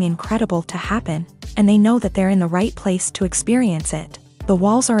something incredible to happen, and they know that they're in the right place to experience it. The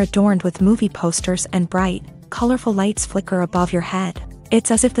walls are adorned with movie posters and bright, colorful lights flicker above your head.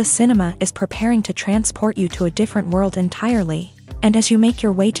 It's as if the cinema is preparing to transport you to a different world entirely. And as you make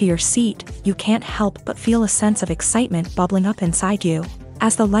your way to your seat, you can't help but feel a sense of excitement bubbling up inside you.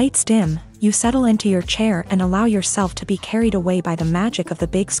 As the lights dim, you settle into your chair and allow yourself to be carried away by the magic of the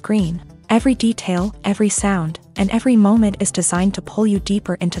big screen. Every detail, every sound, and every moment is designed to pull you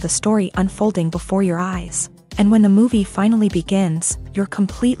deeper into the story unfolding before your eyes. And when the movie finally begins, you're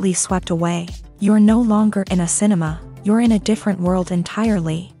completely swept away. You're no longer in a cinema, you're in a different world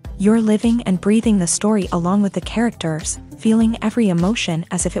entirely. You're living and breathing the story along with the characters, feeling every emotion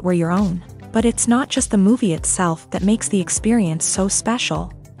as if it were your own. But it's not just the movie itself that makes the experience so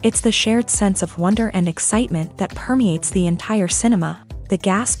special. It's the shared sense of wonder and excitement that permeates the entire cinema. The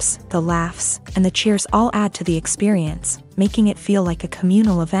gasps, the laughs, and the cheers all add to the experience, making it feel like a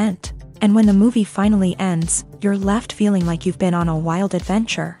communal event. And when the movie finally ends, you're left feeling like you've been on a wild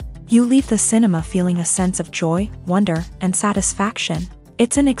adventure. You leave the cinema feeling a sense of joy, wonder, and satisfaction.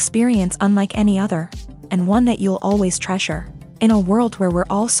 It's an experience unlike any other, and one that you'll always treasure. In a world where we're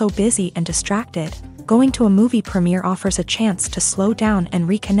all so busy and distracted, going to a movie premiere offers a chance to slow down and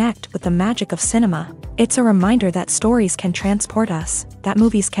reconnect with the magic of cinema. It's a reminder that stories can transport us, that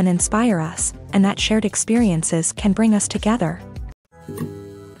movies can inspire us, and that shared experiences can bring us together.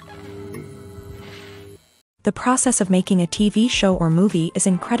 The process of making a TV show or movie is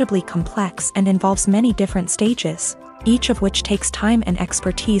incredibly complex and involves many different stages, each of which takes time and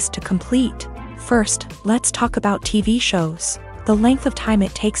expertise to complete. First, let's talk about TV shows. The length of time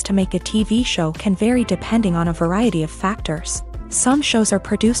it takes to make a TV show can vary depending on a variety of factors. Some shows are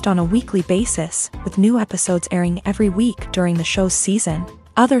produced on a weekly basis, with new episodes airing every week during the show's season.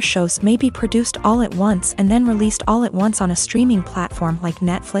 Other shows may be produced all at once and then released all at once on a streaming platform like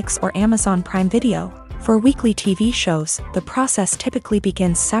Netflix or Amazon Prime Video. For weekly TV shows, the process typically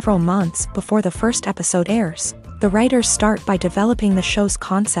begins several months before the first episode airs. The writers start by developing the show's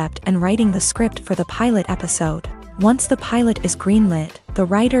concept and writing the script for the pilot episode. Once the pilot is greenlit, the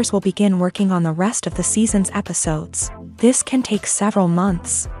writers will begin working on the rest of the season's episodes. This can take several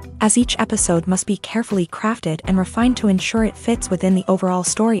months, as each episode must be carefully crafted and refined to ensure it fits within the overall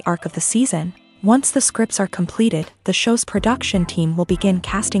story arc of the season. Once the scripts are completed, the show's production team will begin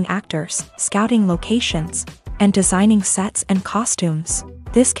casting actors, scouting locations, and designing sets and costumes.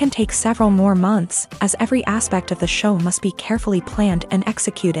 This can take several more months, as every aspect of the show must be carefully planned and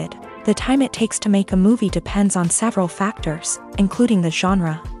executed. The time it takes to make a movie depends on several factors, including the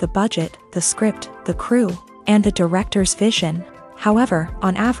genre, the budget, the script, the crew, and the director's vision. However,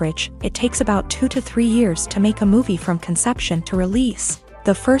 on average, it takes about 2 to 3 years to make a movie from conception to release.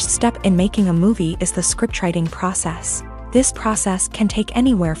 The first step in making a movie is the scriptwriting process. This process can take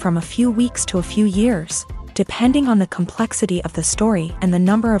anywhere from a few weeks to a few years, depending on the complexity of the story and the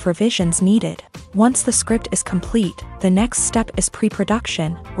number of revisions needed. Once the script is complete, the next step is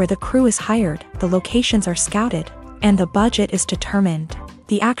pre-production, where the crew is hired, the locations are scouted, and the budget is determined.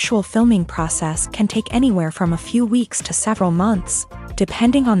 The actual filming process can take anywhere from a few weeks to several months,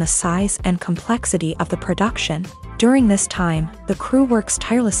 depending on the size and complexity of the production. During this time, the crew works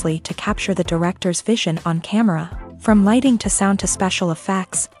tirelessly to capture the director's vision on camera. From lighting to sound to special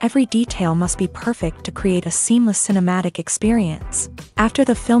effects, every detail must be perfect to create a seamless cinematic experience. After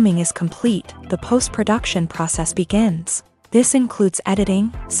the filming is complete, the post-production process begins. This includes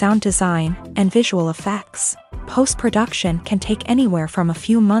editing, sound design, and visual effects. Post-production can take anywhere from a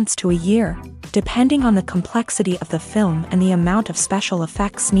few months to a year, depending on the complexity of the film and the amount of special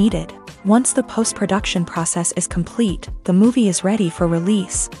effects needed. Once the post-production process is complete, the movie is ready for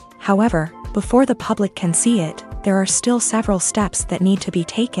release. However, before the public can see it, there are still several steps that need to be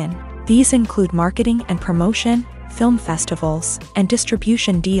taken. These include marketing and promotion, film festivals, and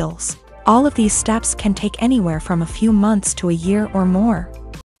distribution deals. All of these steps can take anywhere from a few months to a year or more.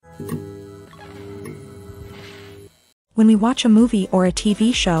 When we watch a movie or a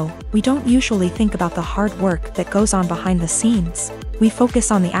TV show, we don't usually think about the hard work that goes on behind the scenes. We focus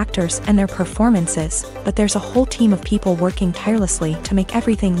on the actors and their performances, but there's a whole team of people working tirelessly to make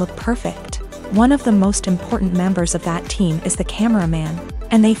everything look perfect. One of the most important members of that team is the cameraman,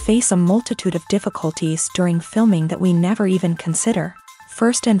 and they face a multitude of difficulties during filming that we never even consider.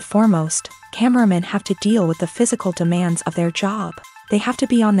 First and foremost, cameramen have to deal with the physical demands of their job. They have to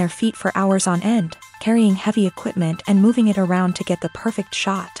be on their feet for hours on end, carrying heavy equipment and moving it around to get the perfect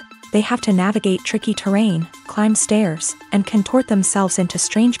shot. They have to navigate tricky terrain, climb stairs, and contort themselves into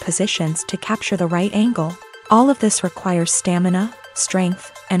strange positions to capture the right angle. All of this requires stamina,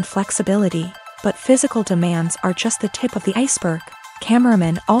 strength, and flexibility. But physical demands are just the tip of the iceberg.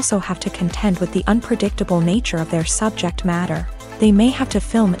 Cameramen also have to contend with the unpredictable nature of their subject matter. They may have to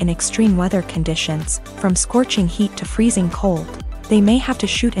film in extreme weather conditions, from scorching heat to freezing cold. They may have to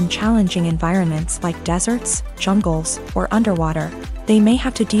shoot in challenging environments like deserts, jungles, or underwater. They may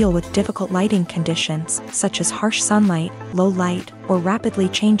have to deal with difficult lighting conditions, such as harsh sunlight, low light, or rapidly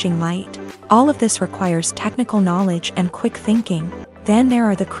changing light. All of this requires technical knowledge and quick thinking. Then there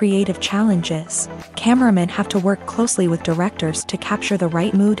are the creative challenges. Cameramen have to work closely with directors to capture the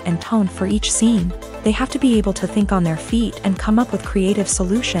right mood and tone for each scene. They have to be able to think on their feet and come up with creative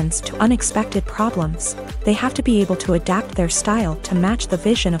solutions to unexpected problems. They have to be able to adapt their style to match the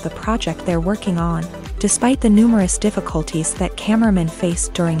vision of the project they're working on. Despite the numerous difficulties that cameramen face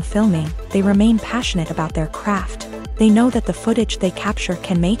during filming, they remain passionate about their craft. They know that the footage they capture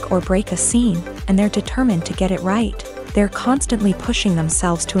can make or break a scene, and they're determined to get it right. They're constantly pushing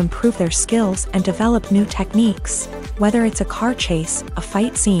themselves to improve their skills and develop new techniques. Whether it's a car chase, a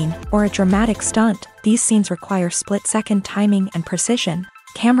fight scene, or a dramatic stunt, these scenes require split-second timing and precision.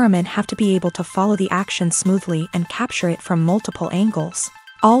 Cameramen have to be able to follow the action smoothly and capture it from multiple angles,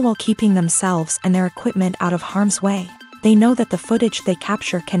 all while keeping themselves and their equipment out of harm's way. They know that the footage they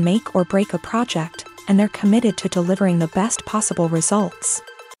capture can make or break a project, and they're committed to delivering the best possible results.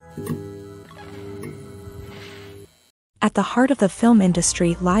 At the heart of the film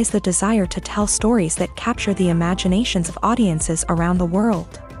industry lies the desire to tell stories that capture the imaginations of audiences around the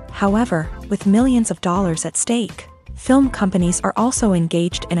world. However, with millions of dollars at stake, film companies are also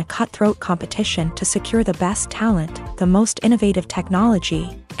engaged in a cutthroat competition to secure the best talent, the most innovative technology,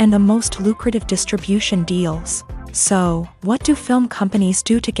 and the most lucrative distribution deals. So, what do film companies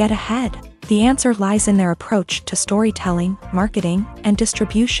do to get ahead? The answer lies in their approach to storytelling, marketing, and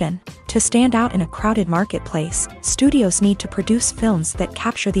distribution. To stand out in a crowded marketplace, studios need to produce films that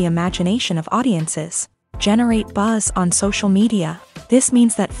capture the imagination of audiences, generate buzz on social media. This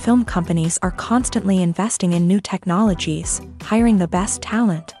means that film companies are constantly investing in new technologies, hiring the best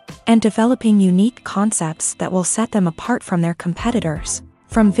talent, and developing unique concepts that will set them apart from their competitors.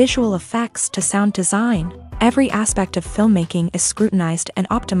 From visual effects to sound design, every aspect of filmmaking is scrutinized and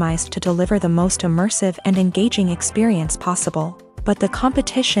optimized to deliver the most immersive and engaging experience possible. But the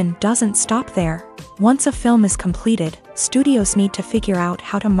competition doesn't stop there. Once a film is completed, studios need to figure out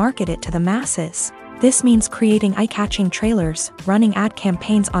how to market it to the masses. This means creating eye-catching trailers, running ad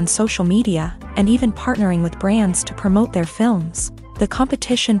campaigns on social media, and even partnering with brands to promote their films. The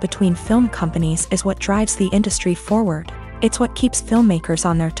competition between film companies is what drives the industry forward. It's what keeps filmmakers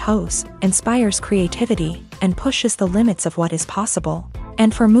on their toes, inspires creativity, and pushes the limits of what is possible.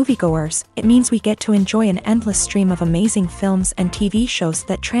 And for moviegoers, it means we get to enjoy an endless stream of amazing films and TV shows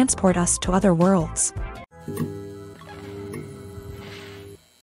that transport us to other worlds.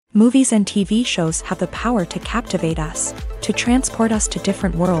 Movies and TV shows have the power to captivate us, to transport us to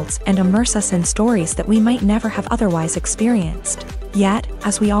different worlds and immerse us in stories that we might never have otherwise experienced. Yet,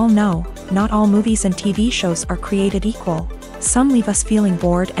 as we all know, not all movies and TV shows are created equal. Some leave us feeling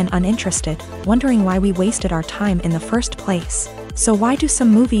bored and uninterested, wondering why we wasted our time in the first place. So why do some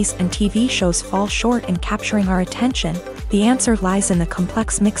movies and TV shows fall short in capturing our attention? The answer lies in the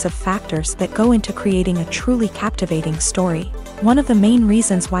complex mix of factors that go into creating a truly captivating story. One of the main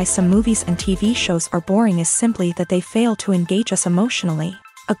reasons why some movies and TV shows are boring is simply that they fail to engage us emotionally.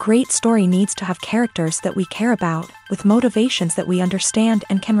 A great story needs to have characters that we care about, with motivations that we understand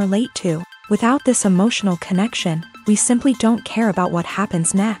and can relate to. Without this emotional connection, we simply don't care about what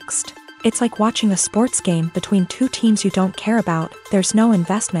happens next. It's like watching a sports game between two teams you don't care about. There's no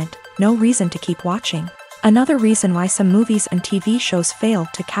investment, no reason to keep watching. Another reason why some movies and TV shows fail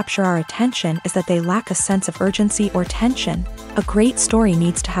to capture our attention is that they lack a sense of urgency or tension. A great story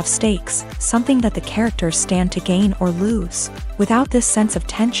needs to have stakes, something that the characters stand to gain or lose. Without this sense of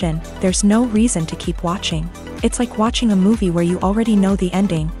tension, there's no reason to keep watching. It's like watching a movie where you already know the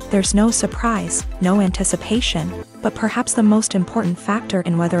ending. There's no surprise, no anticipation. But perhaps the most important factor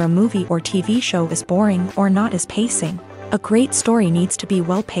in whether a movie or TV show is boring or not is pacing. A great story needs to be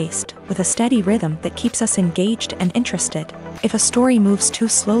well-paced, with a steady rhythm that keeps us engaged and interested. If a story moves too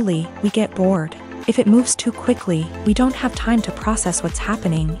slowly, we get bored. If it moves too quickly, we don't have time to process what's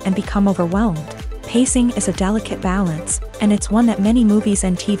happening and become overwhelmed. Pacing is a delicate balance, and it's one that many movies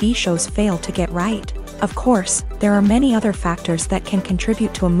and TV shows fail to get right. Of course, there are many other factors that can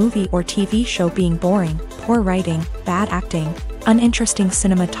contribute to a movie or TV show being boring: poor writing, bad acting, uninteresting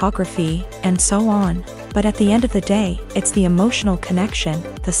cinematography, and so on. But at the end of the day, it's the emotional connection,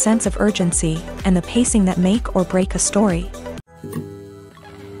 the sense of urgency, and the pacing that make or break a story.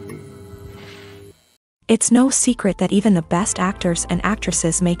 It's no secret that even the best actors and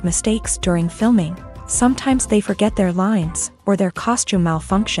actresses make mistakes during filming. Sometimes they forget their lines, or their costume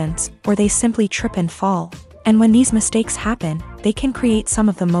malfunctions, or they simply trip and fall. And when these mistakes happen, they can create some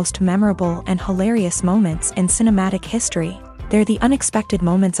of the most memorable and hilarious moments in cinematic history. They're the unexpected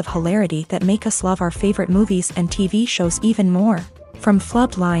moments of hilarity that make us love our favorite movies and TV shows even more. From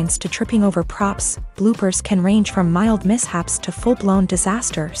flubbed lines to tripping over props, bloopers can range from mild mishaps to full-blown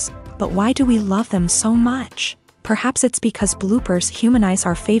disasters. But why do we love them so much? Perhaps it's because bloopers humanize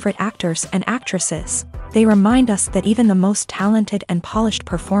our favorite actors and actresses. They remind us that even the most talented and polished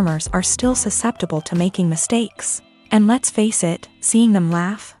performers are still susceptible to making mistakes. And let's face it, seeing them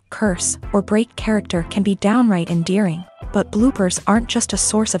laugh, curse, or break character can be downright endearing. But bloopers aren't just a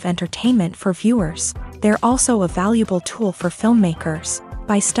source of entertainment for viewers. They're also a valuable tool for filmmakers.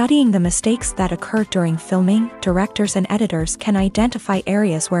 By studying the mistakes that occur during filming, directors and editors can identify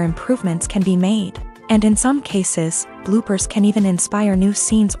areas where improvements can be made. And in some cases, bloopers can even inspire new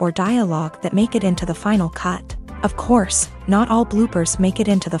scenes or dialogue that make it into the final cut. Of course, not all bloopers make it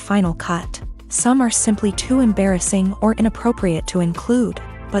into the final cut. Some are simply too embarrassing or inappropriate to include.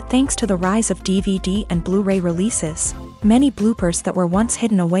 But thanks to the rise of DVD and Blu-ray releases, many bloopers that were once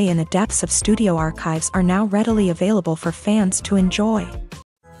hidden away in the depths of studio archives are now readily available for fans to enjoy.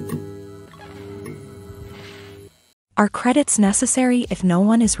 Are credits necessary if no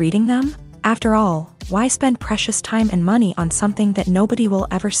one is reading them? After all, why spend precious time and money on something that nobody will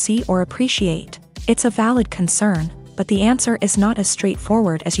ever see or appreciate? It's a valid concern, but the answer is not as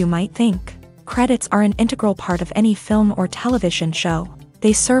straightforward as you might think. Credits are an integral part of any film or television show.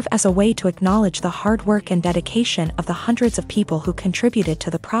 They serve as a way to acknowledge the hard work and dedication of the hundreds of people who contributed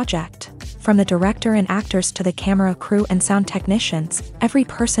to the project. From the director and actors to the camera crew and sound technicians, every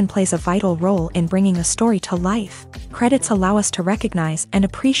person plays a vital role in bringing a story to life. Credits allow us to recognize and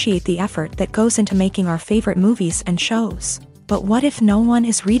appreciate the effort that goes into making our favorite movies and shows. But what if no one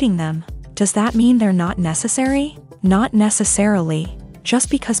is reading them? Does that mean they're not necessary? Not necessarily. Just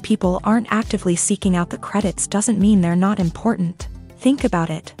because people aren't actively seeking out the credits doesn't mean they're not important. Think about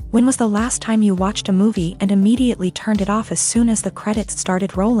it. When was the last time you watched a movie and immediately turned it off as soon as the credits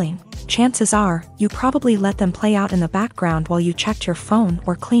started rolling? Chances are, you probably let them play out in the background while you checked your phone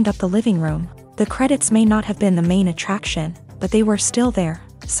or cleaned up the living room. The credits may not have been the main attraction, but they were still there,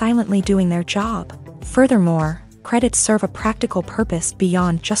 silently doing their job. Furthermore, credits serve a practical purpose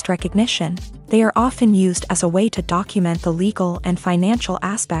beyond just recognition. They are often used as a way to document the legal and financial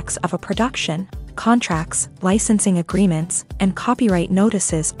aspects of a production. Contracts, licensing agreements, and copyright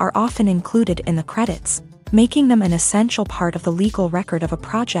notices are often included in the credits, making them an essential part of the legal record of a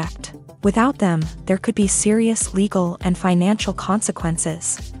project. Without them, there could be serious legal and financial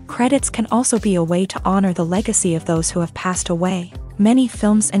consequences. Credits can also be a way to honor the legacy of those who have passed away. Many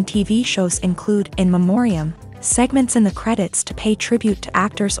films and TV shows include in memoriam segments in the credits to pay tribute to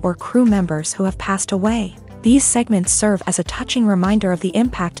actors or crew members who have passed away. These segments serve as a touching reminder of the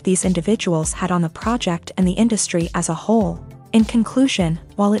impact these individuals had on the project and the industry as a whole. In conclusion,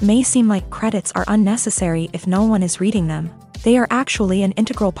 while it may seem like credits are unnecessary if no one is reading them, they are actually an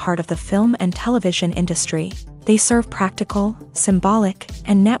integral part of the film and television industry. They serve practical, symbolic,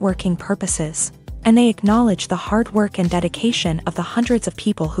 and networking purposes, and they acknowledge the hard work and dedication of the hundreds of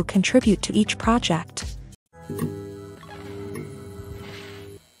people who contribute to each project.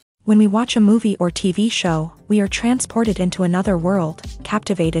 When we watch a movie or TV show, we are transported into another world,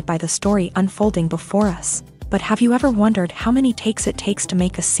 captivated by the story unfolding before us. But have you ever wondered how many takes it takes to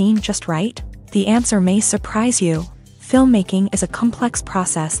make a scene just right? The answer may surprise you. Filmmaking is a complex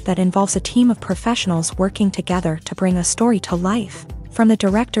process that involves a team of professionals working together to bring a story to life. From the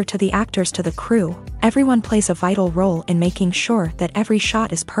director to the actors to the crew, everyone plays a vital role in making sure that every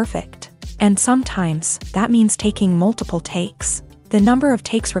shot is perfect. And sometimes, that means taking multiple takes. The number of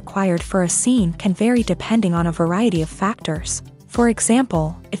takes required for a scene can vary depending on a variety of factors. For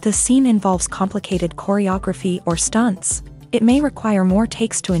example, if the scene involves complicated choreography or stunts, it may require more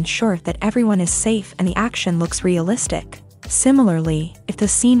takes to ensure that everyone is safe and the action looks realistic. Similarly, if the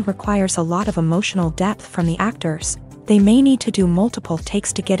scene requires a lot of emotional depth from the actors, they may need to do multiple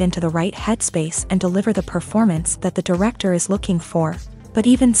takes to get into the right headspace and deliver the performance that the director is looking for. But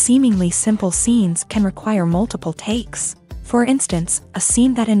even seemingly simple scenes can require multiple takes. For instance, a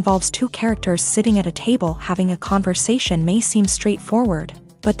scene that involves two characters sitting at a table having a conversation may seem straightforward,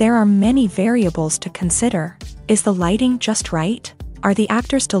 but there are many variables to consider. Is the lighting just right? Are the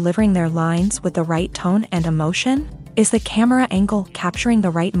actors delivering their lines with the right tone and emotion? Is the camera angle capturing the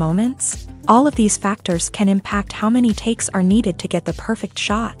right moments? All of these factors can impact how many takes are needed to get the perfect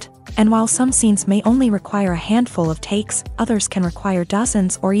shot. And while some scenes may only require a handful of takes, others can require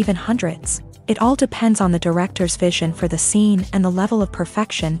dozens or even hundreds. It all depends on the director's vision for the scene and the level of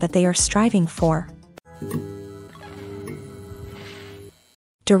perfection that they are striving for.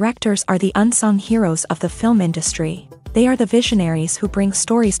 Directors are the unsung heroes of the film industry. They are the visionaries who bring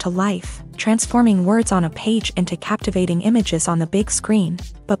stories to life, transforming words on a page into captivating images on the big screen.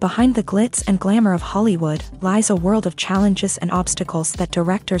 But behind the glitz and glamour of Hollywood lies a world of challenges and obstacles that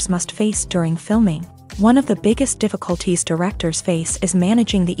directors must face during filming. One of the biggest difficulties directors face is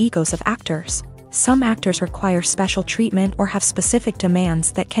managing the egos of actors. Some actors require special treatment or have specific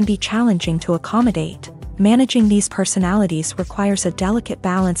demands that can be challenging to accommodate. Managing these personalities requires a delicate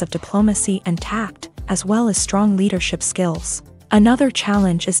balance of diplomacy and tact, as well as strong leadership skills. Another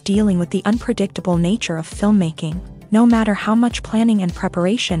challenge is dealing with the unpredictable nature of filmmaking. No matter how much planning and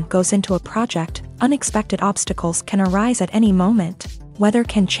preparation goes into a project, unexpected obstacles can arise at any moment. Weather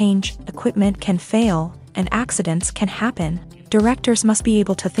can change, equipment can fail, and accidents can happen. Directors must be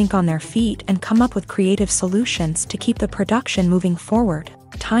able to think on their feet and come up with creative solutions to keep the production moving forward.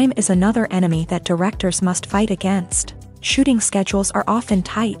 Time is another enemy that directors must fight against. Shooting schedules are often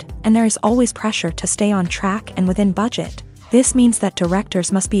tight, and there is always pressure to stay on track and within budget. This means that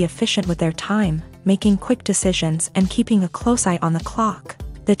directors must be efficient with their time, making quick decisions and keeping a close eye on the clock.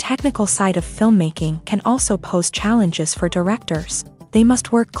 The technical side of filmmaking can also pose challenges for directors. They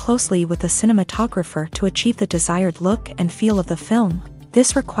must work closely with the cinematographer to achieve the desired look and feel of the film.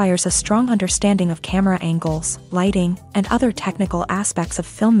 This requires a strong understanding of camera angles, lighting, and other technical aspects of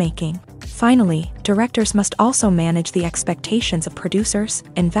filmmaking. Finally, directors must also manage the expectations of producers,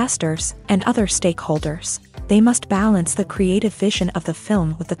 investors, and other stakeholders. They must balance the creative vision of the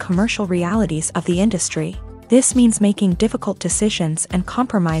film with the commercial realities of the industry. This means making difficult decisions and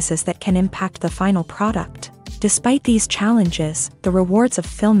compromises that can impact the final product. Despite these challenges, the rewards of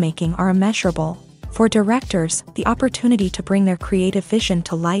filmmaking are immeasurable. For directors, the opportunity to bring their creative vision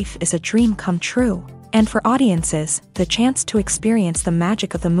to life is a dream come true. And for audiences, the chance to experience the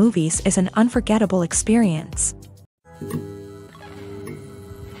magic of the movies is an unforgettable experience.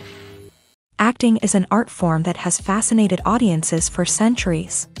 Acting is an art form that has fascinated audiences for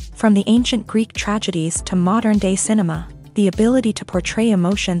centuries. From the ancient Greek tragedies to modern-day cinema, the ability to portray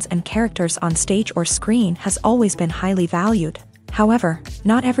emotions and characters on stage or screen has always been highly valued. However,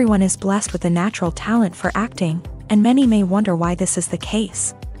 not everyone is blessed with the natural talent for acting, and many may wonder why this is the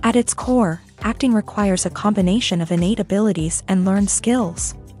case. At its core, acting requires a combination of innate abilities and learned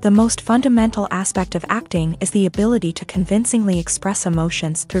skills. The most fundamental aspect of acting is the ability to convincingly express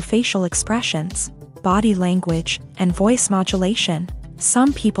emotions through facial expressions, body language, and voice modulation.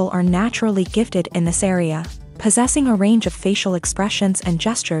 Some people are naturally gifted in this area, possessing a range of facial expressions and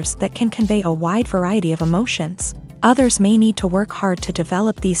gestures that can convey a wide variety of emotions. Others may need to work hard to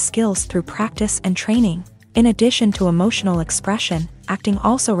develop these skills through practice and training. In addition to emotional expression, acting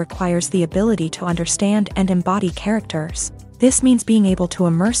also requires the ability to understand and embody characters. This means being able to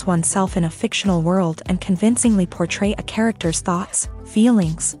immerse oneself in a fictional world and convincingly portray a character's thoughts,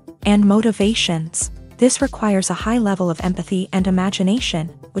 feelings, and motivations. This requires a high level of empathy and imagination,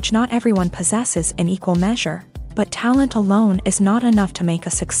 which not everyone possesses in equal measure. But talent alone is not enough to make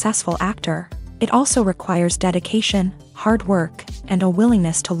a successful actor. It also requires dedication, hard work, and a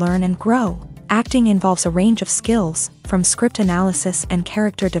willingness to learn and grow. Acting involves a range of skills, from script analysis and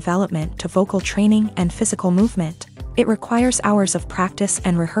character development to vocal training and physical movement. It requires hours of practice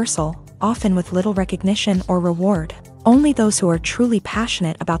and rehearsal, often with little recognition or reward. Only those who are truly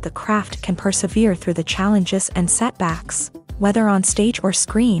passionate about the craft can persevere through the challenges and setbacks. Whether on stage or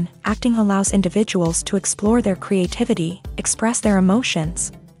screen, acting allows individuals to explore their creativity, express their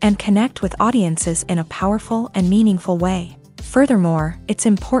emotions, and connect with audiences in a powerful and meaningful way. Furthermore, it's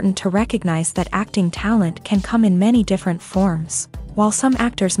important to recognize that acting talent can come in many different forms. While some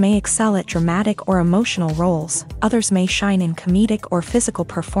actors may excel at dramatic or emotional roles, others may shine in comedic or physical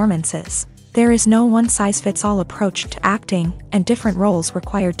performances. There is no one-size-fits-all approach to acting, and different roles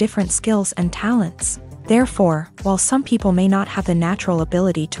require different skills and talents. Therefore, while some people may not have the natural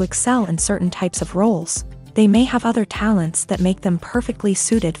ability to excel in certain types of roles, they may have other talents that make them perfectly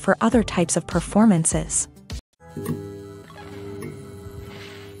suited for other types of performances.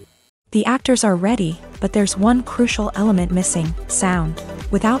 The actors are ready, but there's one crucial element missing: sound.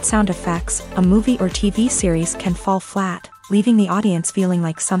 Without sound effects, a movie or TV series can fall flat, leaving the audience feeling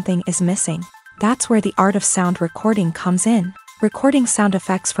like something is missing. That's where the art of sound recording comes in. Recording sound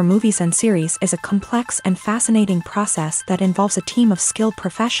effects for movies and series is a complex and fascinating process that involves a team of skilled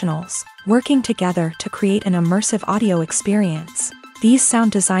professionals working together to create an immersive audio experience. These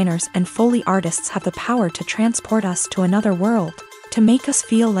sound designers and Foley artists have the power to transport us to another world, to make us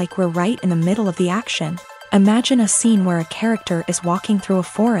feel like we're right in the middle of the action. Imagine a scene where a character is walking through a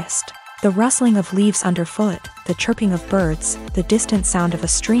forest. The rustling of leaves underfoot, the chirping of birds, the distant sound of a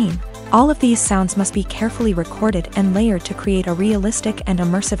stream. All of these sounds must be carefully recorded and layered to create a realistic and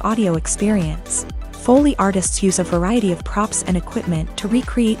immersive audio experience. Foley artists use a variety of props and equipment to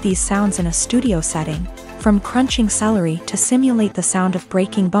recreate these sounds in a studio setting, from crunching celery to simulate the sound of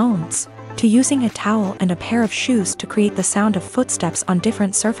breaking bones, to using a towel and a pair of shoes to create the sound of footsteps on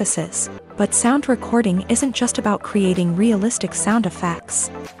different surfaces. But sound recording isn't just about creating realistic sound effects.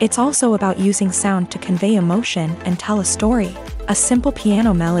 It's also about using sound to convey emotion and tell a story. A simple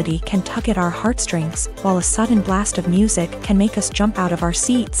piano melody can tug at our heartstrings, while a sudden blast of music can make us jump out of our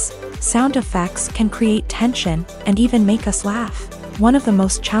seats. Sound effects can create tension and even make us laugh. One of the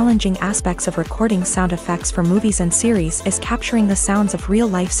most challenging aspects of recording sound effects for movies and series is capturing the sounds of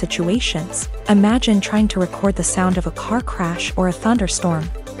real-life situations. Imagine trying to record the sound of a car crash or a thunderstorm.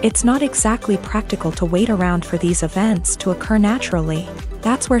 It's not exactly practical to wait around for these events to occur naturally.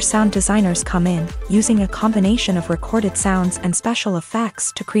 That's where sound designers come in, using a combination of recorded sounds and special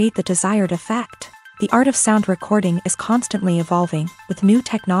effects to create the desired effect. The art of sound recording is constantly evolving, with new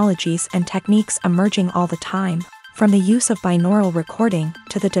technologies and techniques emerging all the time. From the use of binaural recording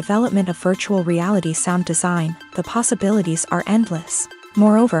to the development of virtual reality sound design, the possibilities are endless.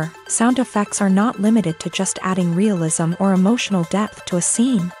 Moreover, sound effects are not limited to just adding realism or emotional depth to a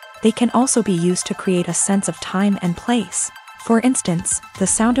scene. They can also be used to create a sense of time and place. For instance, the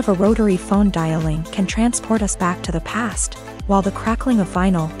sound of a rotary phone dialing can transport us back to the past, while the crackling of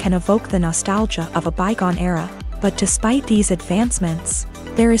vinyl can evoke the nostalgia of a bygone era. But despite these advancements,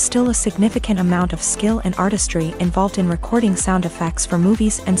 there is still a significant amount of skill and artistry involved in recording sound effects for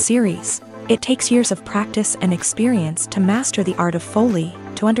movies and series. It takes years of practice and experience to master the art of Foley,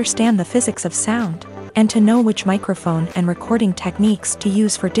 to understand the physics of sound, and to know which microphone and recording techniques to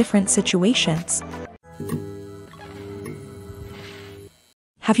use for different situations.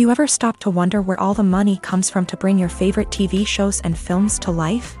 Have you ever stopped to wonder where all the money comes from to bring your favorite TV shows and films to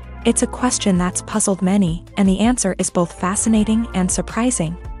life? It's a question that's puzzled many, and the answer is both fascinating and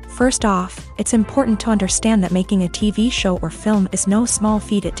surprising. First off, it's important to understand that making a TV show or film is no small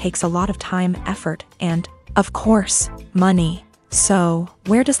feat. It takes a lot of time, effort, and, of course, money. So,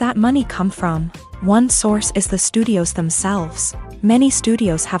 where does that money come from? One source is the studios themselves. Many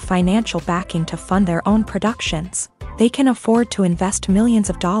studios have financial backing to fund their own productions. They can afford to invest millions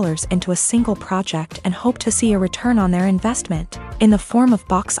of dollars into a single project and hope to see a return on their investment, in the form of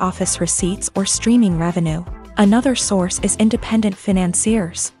box office receipts or streaming revenue. Another source is independent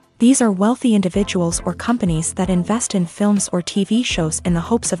financiers. These are wealthy individuals or companies that invest in films or TV shows in the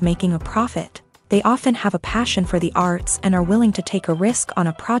hopes of making a profit. They often have a passion for the arts and are willing to take a risk on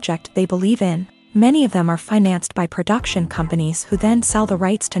a project they believe in. Many of them are financed by production companies who then sell the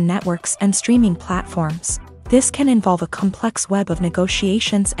rights to networks and streaming platforms. This can involve a complex web of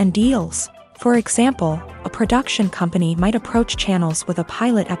negotiations and deals. For example, a production company might approach channels with a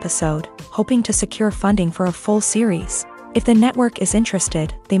pilot episode, hoping to secure funding for a full series. If the network is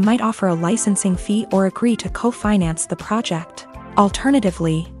interested, they might offer a licensing fee or agree to co-finance the project.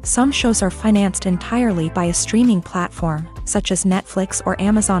 Alternatively, some shows are financed entirely by a streaming platform, such as Netflix or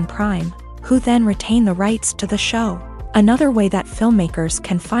Amazon Prime, who then retain the rights to the show. Another way that filmmakers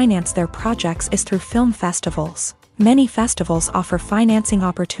can finance their projects is through film festivals. Many festivals offer financing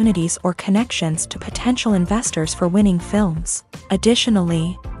opportunities or connections to potential investors for winning films.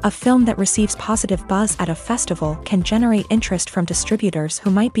 Additionally, a film that receives positive buzz at a festival can generate interest from distributors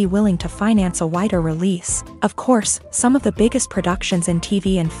who might be willing to finance a wider release. Of course, some of the biggest productions in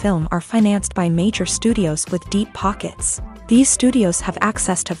TV and film are financed by major studios with deep pockets. These studios have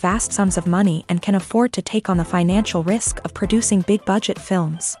access to vast sums of money and can afford to take on the financial risk of producing big-budget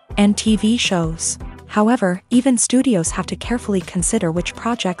films and TV shows. However, even studios have to carefully consider which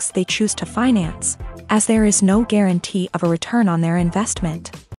projects they choose to finance, as there is no guarantee of a return on their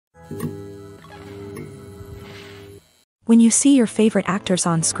investment. When you see your favorite actors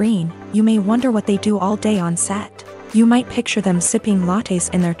on screen, you may wonder what they do all day on set. You might picture them sipping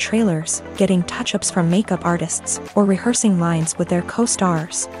lattes in their trailers, getting touch-ups from makeup artists, or rehearsing lines with their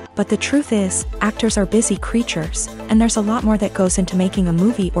co-stars. But the truth is, actors are busy creatures, and there's a lot more that goes into making a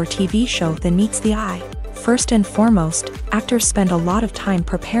movie or TV show than meets the eye. First and foremost, actors spend a lot of time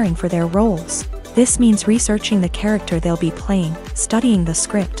preparing for their roles. This means researching the character they'll be playing, studying the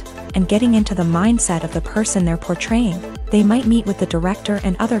script, and getting into the mindset of the person they're portraying. They might meet with the director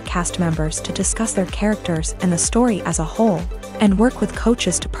and other cast members to discuss their characters and the story as a whole, and work with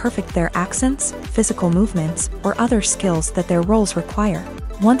coaches to perfect their accents, physical movements, or other skills that their roles require.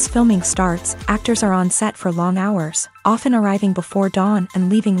 Once filming starts, actors are on set for long hours, often arriving before dawn and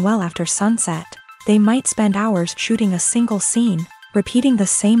leaving well after sunset. They might spend hours shooting a single scene, repeating the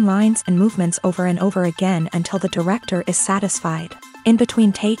same lines and movements over and over again until the director is satisfied. In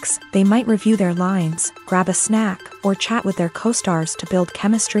between takes, they might review their lines, grab a snack, or chat with their co-stars to build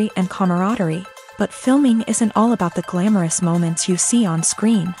chemistry and camaraderie. But filming isn't all about the glamorous moments you see on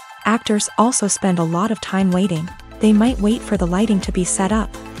screen. Actors also spend a lot of time waiting. They might wait for the lighting to be set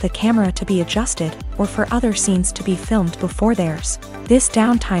up, the camera to be adjusted, or for other scenes to be filmed before theirs. This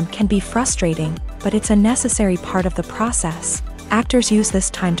downtime can be frustrating, but it's a necessary part of the process. Actors use this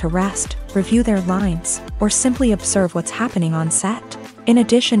time to rest, review their lines, or simply observe what's happening on set. In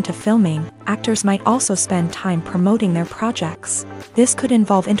addition to filming, actors might also spend time promoting their projects. This could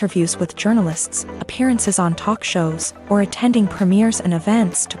involve interviews with journalists, appearances on talk shows, or attending premieres and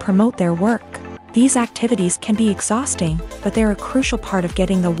events to promote their work. These activities can be exhausting, but they're a crucial part of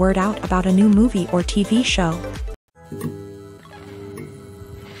getting the word out about a new movie or TV show.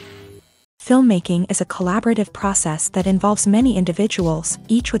 Filmmaking is a collaborative process that involves many individuals,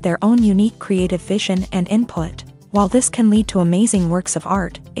 each with their own unique creative vision and input. While this can lead to amazing works of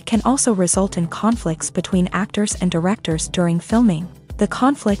art, it can also result in conflicts between actors and directors during filming. The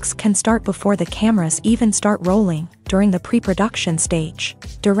conflicts can start before the cameras even start rolling, during the pre-production stage.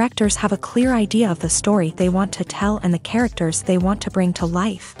 Directors have a clear idea of the story they want to tell and the characters they want to bring to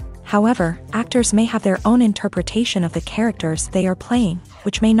life. However, actors may have their own interpretation of the characters they are playing,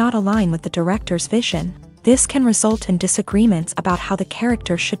 which may not align with the director's vision. This can result in disagreements about how the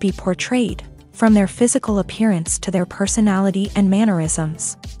character should be portrayed, from their physical appearance to their personality and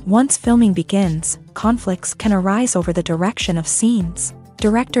mannerisms. Once filming begins, conflicts can arise over the direction of scenes.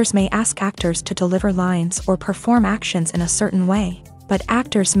 Directors may ask actors to deliver lines or perform actions in a certain way. but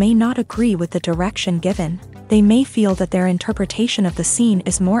actors may not agree with the direction given. They may feel that their interpretation of the scene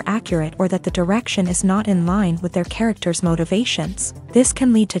is more accurate or that the direction is not in line with their character's motivations. This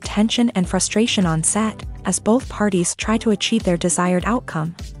can lead to tension and frustration on set, as both parties try to achieve their desired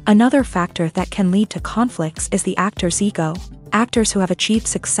outcome. Another factor that can lead to conflicts is the actor's ego. Actors who have achieved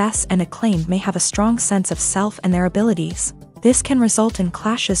success and acclaim may have a strong sense of self and their abilities. This can result in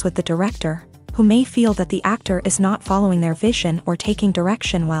clashes with the director, who may feel that the actor is not following their vision or taking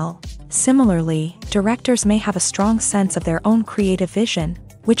direction well. Similarly, directors may have a strong sense of their own creative vision,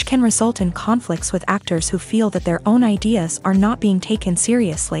 which can result in conflicts with actors who feel that their own ideas are not being taken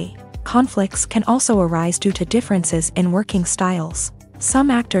seriously. Conflicts can also arise due to differences in working styles. Some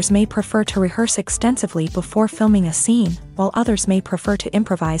actors may prefer to rehearse extensively before filming a scene, while others may prefer to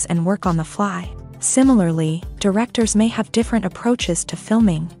improvise and work on the fly. Similarly, directors may have different approaches to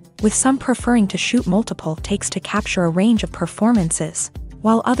filming, with some preferring to shoot multiple takes to capture a range of performances,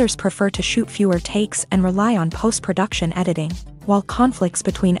 while others prefer to shoot fewer takes and rely on post-production editing. While conflicts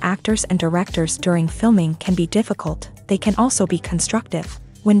between actors and directors during filming can be difficult, they can also be constructive.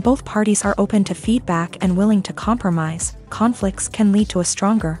 When both parties are open to feedback and willing to compromise, conflicts can lead to a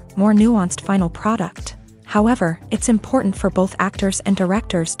stronger, more nuanced final product. However, it's important for both actors and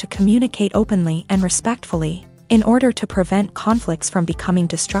directors to communicate openly and respectfully, in order to prevent conflicts from becoming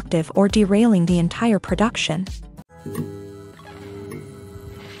destructive or derailing the entire production.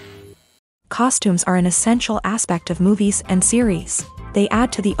 Costumes are an essential aspect of movies and series. They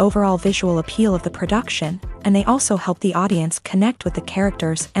add to the overall visual appeal of the production, and they also help the audience connect with the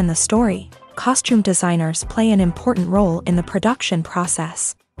characters and the story. Costume designers play an important role in the production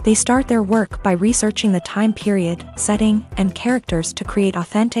process. They start their work by researching the time period, setting, and characters to create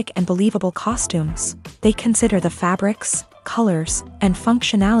authentic and believable costumes. They consider the fabrics, colors, and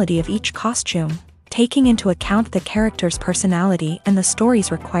functionality of each costume, taking into account the character's personality and the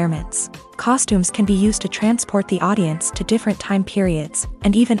story's requirements. Costumes can be used to transport the audience to different time periods,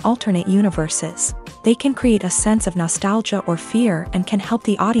 and even alternate universes. They can create a sense of nostalgia or fear and can help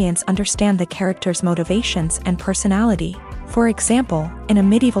the audience understand the character's motivations and personality. For example, in a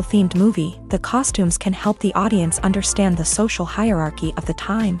medieval-themed movie, the costumes can help the audience understand the social hierarchy of the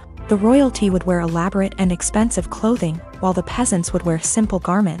time. The royalty would wear elaborate and expensive clothing, while the peasants would wear simple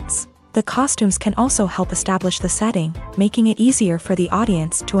garments. The costumes can also help establish the setting, making it easier for the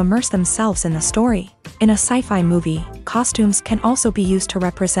audience to immerse themselves in the story. In a sci-fi movie, costumes can also be used to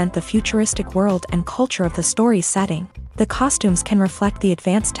represent the futuristic world and culture of the story's setting. The costumes can reflect the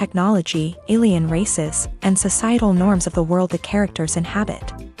advanced technology, alien races, and societal norms of the world the characters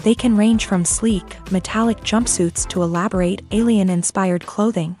inhabit. They can range from sleek, metallic jumpsuits to elaborate, alien-inspired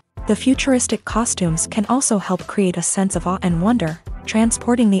clothing. The futuristic costumes can also help create a sense of awe and wonder,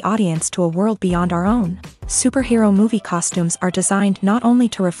 transporting the audience to a world beyond our own. Superhero movie costumes are designed not only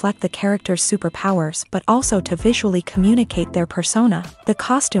to reflect the character's superpowers but also to visually communicate their persona. The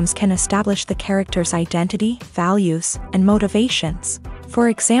costumes can establish the character's identity, values, and motivations. For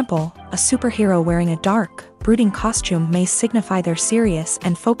example, a superhero wearing a dark, brooding costume may signify their serious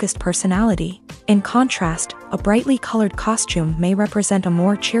and focused personality. In contrast, a brightly colored costume may represent a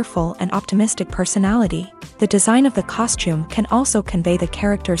more cheerful and optimistic personality. The design of the costume can also convey the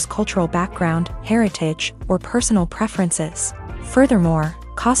character's cultural background, heritage, or personal preferences. Furthermore,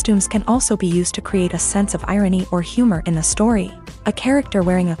 costumes can also be used to create a sense of irony or humor in the story. A character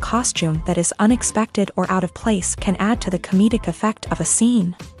wearing a costume that is unexpected or out of place can add to the comedic effect of a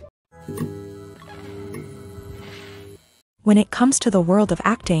scene. When it comes to the world of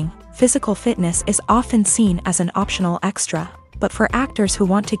acting, physical fitness is often seen as an optional extra. But for actors who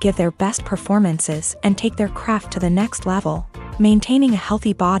want to give their best performances and take their craft to the next level, maintaining a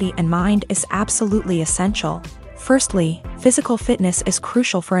healthy body and mind is absolutely essential. Firstly, physical fitness is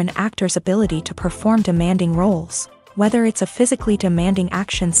crucial for an actor's ability to perform demanding roles. Whether it's a physically demanding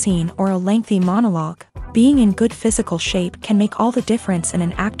action scene or a lengthy monologue, being in good physical shape can make all the difference in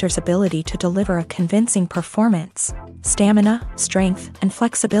an actor's ability to deliver a convincing performance. Stamina, strength, and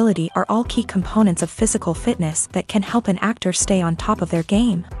flexibility are all key components of physical fitness that can help an actor stay on top of their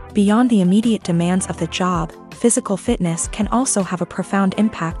game. Beyond the immediate demands of the job, physical fitness can also have a profound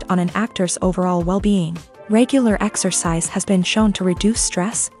impact on an actor's overall well-being. Regular exercise has been shown to reduce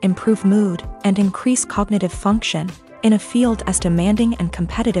stress, improve mood, and increase cognitive function. In a field as demanding and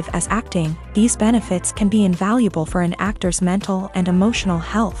competitive as acting, these benefits can be invaluable for an actor's mental and emotional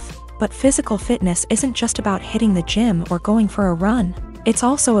health. But physical fitness isn't just about hitting the gym or going for a run. It's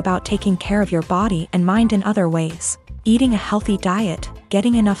also about taking care of your body and mind in other ways. Eating a healthy diet,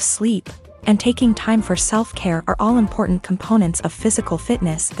 getting enough sleep, and taking time for self-care are all important components of physical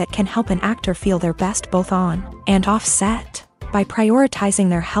fitness that can help an actor feel their best both on and off set. By prioritizing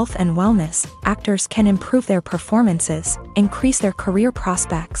their health and wellness, actors can improve their performances, increase their career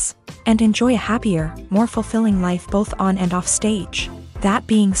prospects, and enjoy a happier, more fulfilling life both on and off stage. That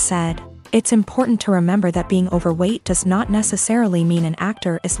being said, it's important to remember that being overweight does not necessarily mean an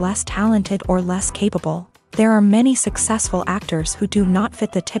actor is less talented or less capable. There are many successful actors who do not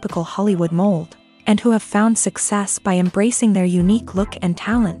fit the typical Hollywood mold, and who have found success by embracing their unique look and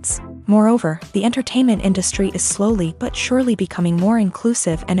talents. Moreover, the entertainment industry is slowly but surely becoming more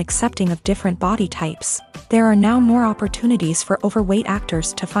inclusive and accepting of different body types. There are now more opportunities for overweight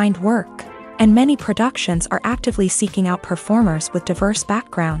actors to find work, and many productions are actively seeking out performers with diverse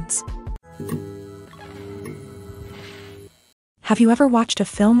backgrounds. Have you ever watched a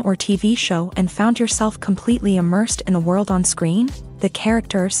film or TV show and found yourself completely immersed in the world on screen? The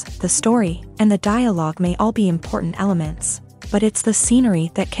characters, the story, and the dialogue may all be important elements, but it's the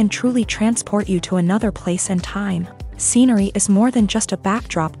scenery that can truly transport you to another place and time. Scenery is more than just a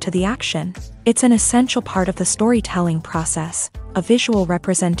backdrop to the action. It's an essential part of the storytelling process, a visual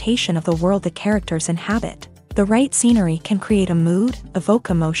representation of the world the characters inhabit. The right scenery can create a mood, evoke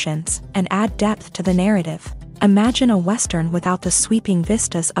emotions, and add depth to the narrative. Imagine a Western without the sweeping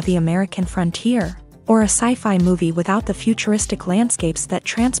vistas of the American frontier, or a sci-fi movie without the futuristic landscapes that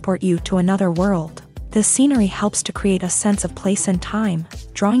transport you to another world. The scenery helps to create a sense of place and time,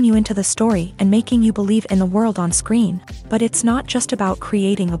 drawing you into the story and making you believe in the world on screen. But it's not just about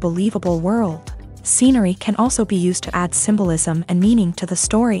creating a believable world. Scenery can also be used to add symbolism and meaning to the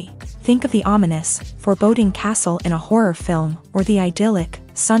story. Think of the ominous, foreboding castle in a horror film, or the idyllic,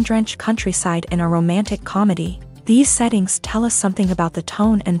 sun-drenched countryside in a romantic comedy. These settings tell us something about the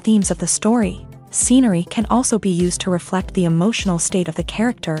tone and themes of the story. Scenery can also be used to reflect the emotional state of the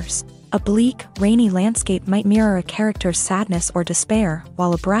characters. A bleak, rainy landscape might mirror a character's sadness or despair,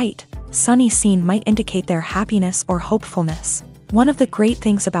 while a bright, sunny scene might indicate their happiness or hopefulness. One of the great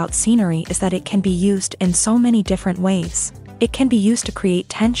things about scenery is that it can be used in so many different ways. It can be used to create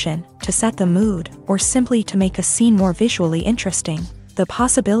tension, to set the mood, or simply to make a scene more visually interesting. The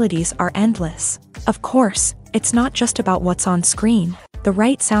possibilities are endless. Of course, it's not just about what's on screen. The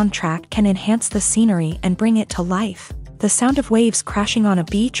right soundtrack can enhance the scenery and bring it to life. The sound of waves crashing on a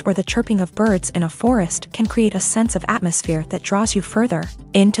beach or the chirping of birds in a forest can create a sense of atmosphere that draws you further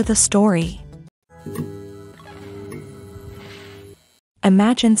into the story.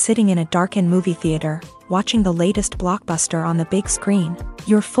 Imagine sitting in a darkened movie theater, watching the latest blockbuster on the big screen.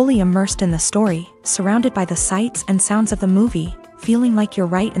 You're fully immersed in the story, surrounded by the sights and sounds of the movie, feeling like you're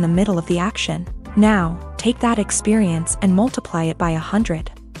right in the middle of the action. Now, take that experience and multiply it by 100.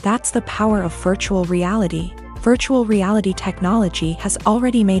 That's the power of virtual reality. Virtual reality technology has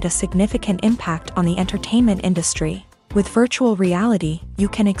already made a significant impact on the entertainment industry. With virtual reality, you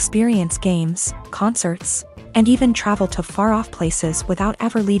can experience games, concerts, and even travel to far-off places without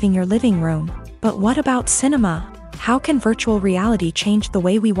ever leaving your living room. But what about cinema? How can virtual reality change the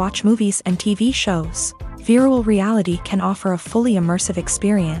way we watch movies and TV shows? Virtual reality can offer a fully immersive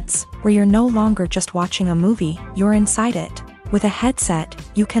experience, where you're no longer just watching a movie, you're inside it. With a headset,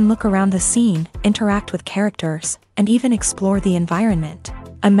 you can look around the scene, interact with characters, and even explore the environment.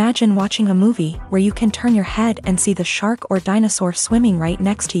 Imagine watching a movie where you can turn your head and see the shark or dinosaur swimming right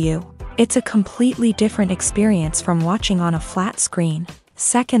next to you. It's a completely different experience from watching on a flat screen.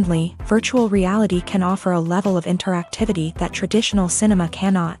 Secondly, virtual reality can offer a level of interactivity that traditional cinema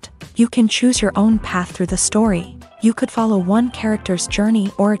cannot. You can choose your own path through the story. You could follow one character's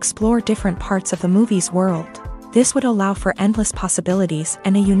journey or explore different parts of the movie's world. This would allow for endless possibilities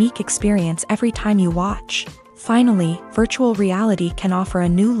and a unique experience every time you watch. Finally, virtual reality can offer a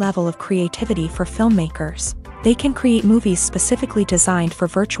new level of creativity for filmmakers. They can create movies specifically designed for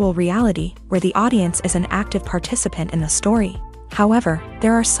virtual reality, where the audience is an active participant in the story. However,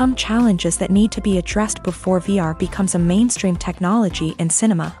 there are some challenges that need to be addressed before VR becomes a mainstream technology in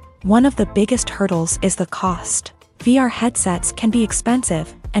cinema. One of the biggest hurdles is the cost. VR headsets can be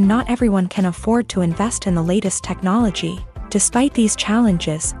expensive, and not everyone can afford to invest in the latest technology. Despite these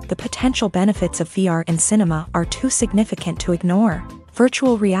challenges, the potential benefits of VR in cinema are too significant to ignore.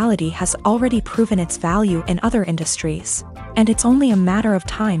 Virtual reality has already proven its value in other industries, and it's only a matter of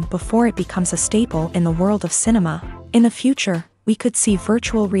time before it becomes a staple in the world of cinema. In the future, we could see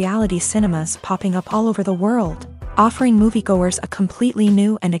virtual reality cinemas popping up all over the world, offering moviegoers a completely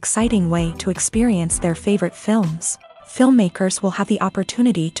new and exciting way to experience their favorite films. Filmmakers will have the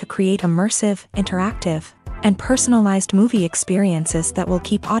opportunity to create immersive, interactive, and personalized movie experiences that will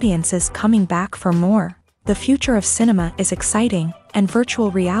keep audiences coming back for more. The future of cinema is exciting, and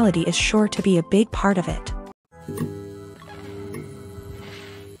virtual reality is sure to be a big part of it.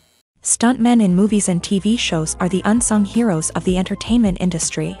 Stuntmen in movies and TV shows are the unsung heroes of the entertainment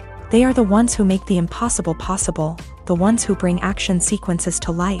industry. They are the ones who make the impossible possible, the ones who bring action sequences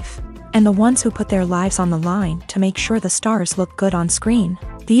to life, and the ones who put their lives on the line to make sure the stars look good on screen.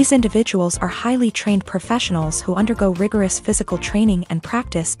 These individuals are highly trained professionals who undergo rigorous physical training and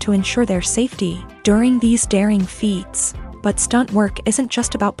practice to ensure their safety during these daring feats. But stunt work isn't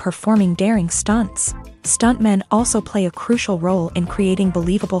just about performing daring stunts. Stuntmen also play a crucial role in creating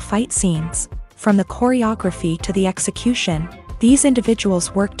believable fight scenes. From the choreography to the execution, these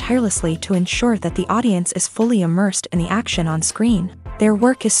individuals work tirelessly to ensure that the audience is fully immersed in the action on screen. Their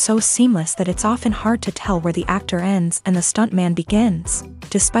work is so seamless that it's often hard to tell where the actor ends and the stuntman begins.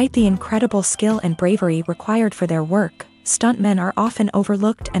 Despite the incredible skill and bravery required for their work, stuntmen are often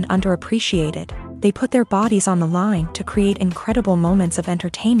overlooked and underappreciated. They put their bodies on the line to create incredible moments of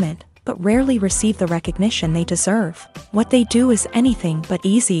entertainment, but rarely receive the recognition they deserve. What they do is anything but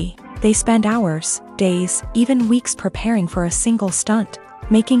easy. They spend hours, days, even weeks preparing for a single stunt,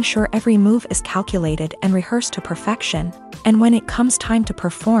 making sure every move is calculated and rehearsed to perfection. And when it comes time to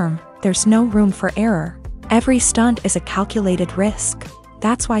perform, there's no room for error. Every stunt is a calculated risk.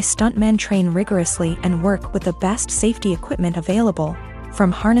 That's why stuntmen train rigorously and work with the best safety equipment available, from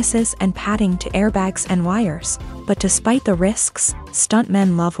harnesses and padding to airbags and wires. But despite the risks,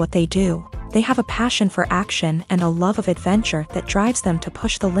 stuntmen love what they do. They have a passion for action and a love of adventure that drives them to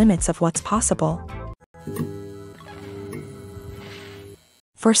push the limits of what's possible.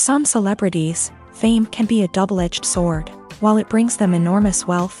 For some celebrities, fame can be a double-edged sword. While it brings them enormous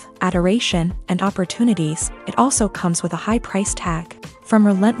wealth, adoration, and opportunities, it also comes with a high price tag. From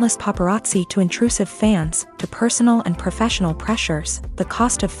relentless paparazzi to intrusive fans, to personal and professional pressures, the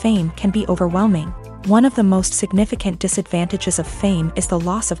cost of fame can be overwhelming. One of the most significant disadvantages of fame is the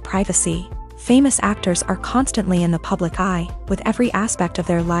loss of privacy. Famous actors are constantly in the public eye, with every aspect of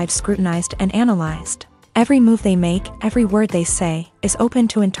their lives scrutinized and analyzed. Every move they make, every word they say, is open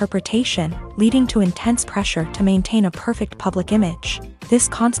to interpretation, leading to intense pressure to maintain a perfect public image. This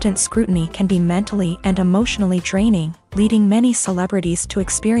constant scrutiny can be mentally and emotionally draining, leading many celebrities to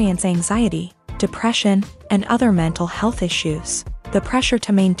experience anxiety, depression, and other mental health issues. The pressure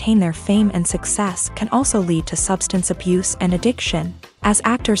to maintain their fame and success can also lead to substance abuse and addiction, as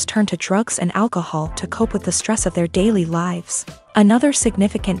actors turn to drugs and alcohol to cope with the stress of their daily lives. Another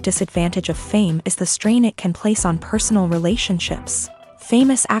significant disadvantage of fame is the strain it can place on personal relationships.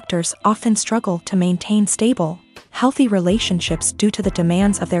 Famous actors often struggle to maintain stable, healthy relationships due to the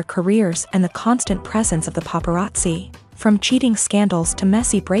demands of their careers and the constant presence of the paparazzi. From cheating scandals to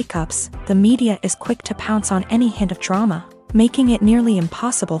messy breakups, the media is quick to pounce on any hint of drama, making it nearly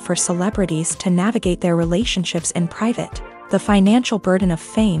impossible for celebrities to navigate their relationships in private. The financial burden of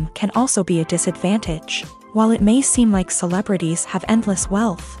fame can also be a disadvantage. While it may seem like celebrities have endless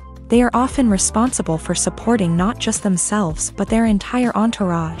wealth, they are often responsible for supporting not just themselves but their entire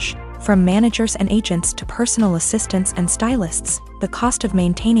entourage. From managers and agents to personal assistants and stylists, the cost of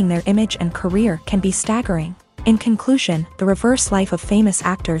maintaining their image and career can be staggering. In conclusion, the reverse life of famous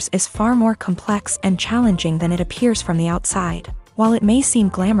actors is far more complex and challenging than it appears from the outside. While it may seem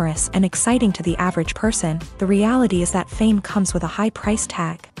glamorous and exciting to the average person, the reality is that fame comes with a high price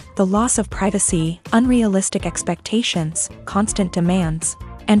tag. The loss of privacy, unrealistic expectations, constant demands,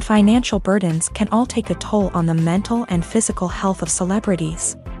 and financial burdens can all take a toll on the mental and physical health of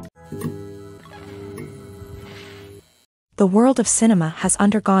celebrities. The world of cinema has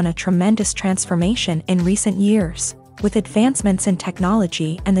undergone a tremendous transformation in recent years. With advancements in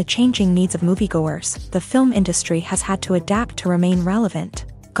technology and the changing needs of moviegoers, the film industry has had to adapt to remain relevant.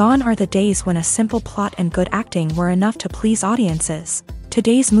 Gone are the days when a simple plot and good acting were enough to please audiences.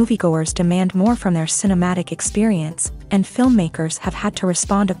 Today's moviegoers demand more from their cinematic experience, and filmmakers have had to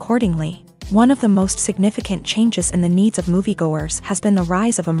respond accordingly. One of the most significant changes in the needs of moviegoers has been the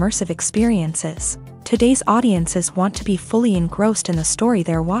rise of immersive experiences. Today's audiences want to be fully engrossed in the story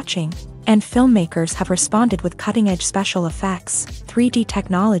they're watching, and filmmakers have responded with cutting-edge special effects, 3D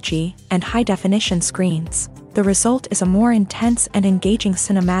technology, and high-definition screens. The result is a more intense and engaging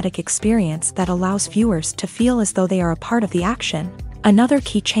cinematic experience that allows viewers to feel as though they are a part of the action. Another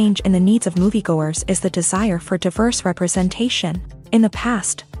key change in the needs of moviegoers is the desire for diverse representation. In the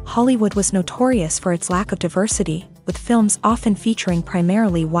past, Hollywood was notorious for its lack of diversity, with films often featuring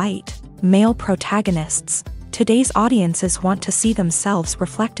primarily white, male protagonists. Today's audiences want to see themselves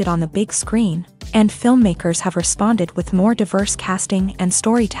reflected on the big screen, and filmmakers have responded with more diverse casting and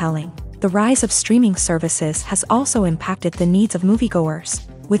storytelling. The rise of streaming services has also impacted the needs of moviegoers.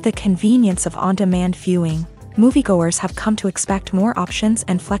 With the convenience of on-demand viewing, moviegoers have come to expect more options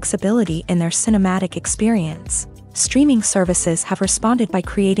and flexibility in their cinematic experience. Streaming services have responded by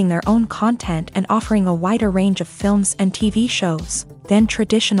creating their own content and offering a wider range of films and TV shows than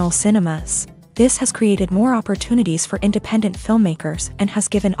traditional cinemas. This has created more opportunities for independent filmmakers and has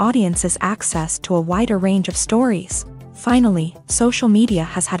given audiences access to a wider range of stories. Finally, social media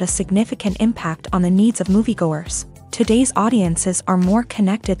has had a significant impact on the needs of moviegoers. Today's audiences are more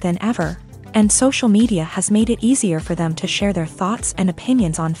connected than ever, and social media has made it easier for them to share their thoughts and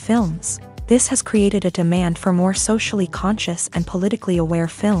opinions on films. This has created a demand for more socially conscious and politically aware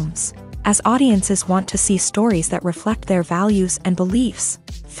films. As audiences want to see stories that reflect their values and beliefs,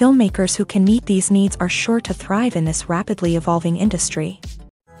 filmmakers who can meet these needs are sure to thrive in this rapidly evolving industry.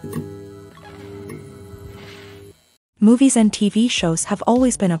 Movies and TV shows have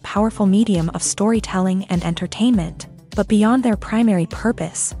always been a powerful medium of storytelling and entertainment, but beyond their primary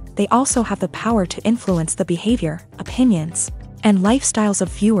purpose, they also have the power to influence the behavior, opinions, and lifestyles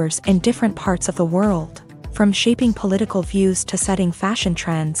of viewers in different parts of the world. From shaping political views to setting fashion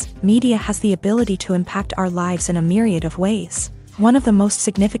trends, media has the ability to impact our lives in a myriad of ways. One of the most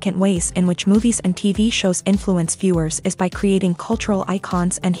significant ways in which movies and TV shows influence viewers is by creating cultural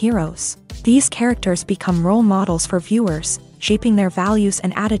icons and heroes. These characters become role models for viewers, shaping their values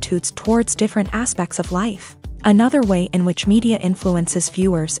and attitudes towards different aspects of life. Another way in which media influences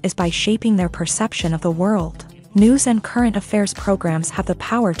viewers is by shaping their perception of the world. News and current affairs programs have the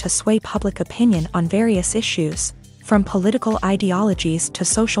power to sway public opinion on various issues, from political ideologies to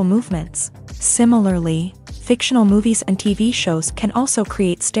social movements. Similarly, fictional movies and TV shows can also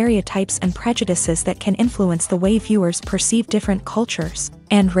create stereotypes and prejudices that can influence the way viewers perceive different cultures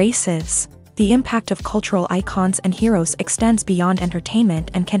and races. The impact of cultural icons and heroes extends beyond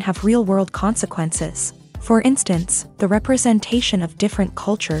entertainment and can have real-world consequences. For instance, the representation of different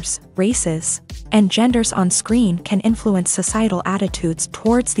cultures, races, and genders on screen can influence societal attitudes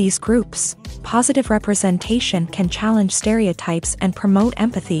towards these groups. Positive representation can challenge stereotypes and promote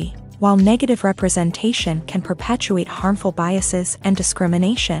empathy, while negative representation can perpetuate harmful biases and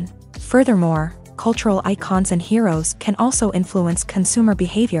discrimination. Furthermore, cultural icons and heroes can also influence consumer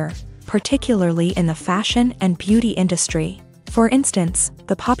behavior, particularly in the fashion and beauty industry. For instance,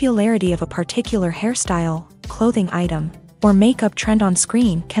 the popularity of a particular hairstyle, clothing item, or makeup trend on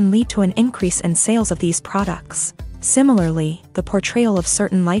screen can lead to an increase in sales of these products. Similarly, the portrayal of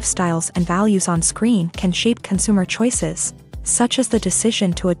certain lifestyles and values on screen can shape consumer choices, such as the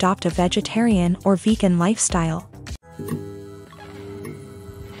decision to adopt a vegetarian or vegan lifestyle.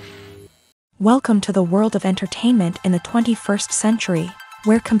 Welcome to the world of entertainment in the 21st century,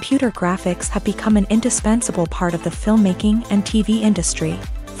 where computer graphics have become an indispensable part of the filmmaking and TV industry.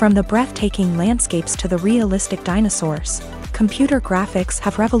 From the breathtaking landscapes to the realistic dinosaurs, computer graphics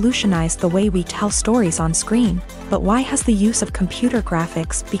have revolutionized the way we tell stories on screen. But why has the use of computer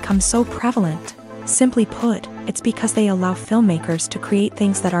graphics become so prevalent? Simply put, it's because they allow filmmakers to create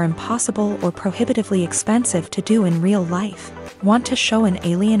things that are impossible or prohibitively expensive to do in real life. Want to show an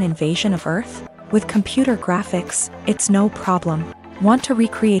alien invasion of Earth? With computer graphics, it's no problem. Want to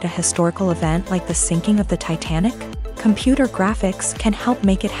recreate a historical event like the sinking of the Titanic? Computer graphics can help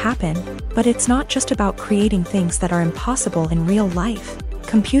make it happen, but it's not just about creating things that are impossible in real life.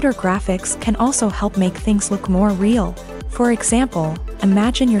 Computer graphics can also help make things look more real. For example,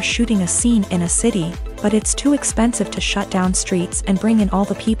 imagine you're shooting a scene in a city, but it's too expensive to shut down streets and bring in all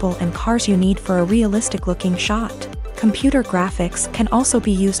the people and cars you need for a realistic-looking shot. Computer graphics can also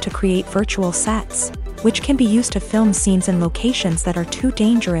be used to create virtual sets, which can be used to film scenes in locations that are too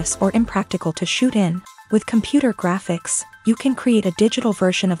dangerous or impractical to shoot in. With computer graphics, you can create a digital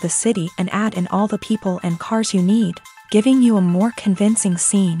version of the city and add in all the people and cars you need, giving you a more convincing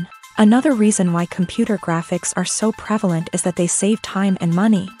scene. Another reason why computer graphics are so prevalent is that they save time and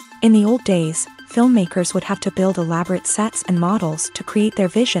money. In the old days, filmmakers would have to build elaborate sets and models to create their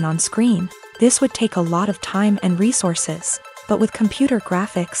vision on screen. This would take a lot of time and resources. But with computer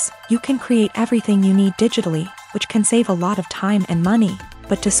graphics, you can create everything you need digitally, which can save a lot of time and money.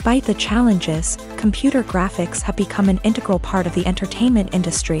 But despite the challenges, computer graphics have become an integral part of the entertainment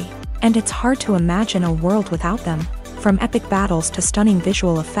industry, and it's hard to imagine a world without them. From epic battles to stunning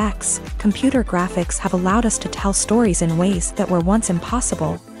visual effects, computer graphics have allowed us to tell stories in ways that were once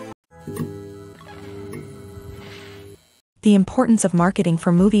impossible. The importance of marketing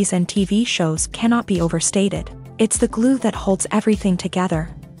for movies and TV shows cannot be overstated. It's the glue that holds everything together,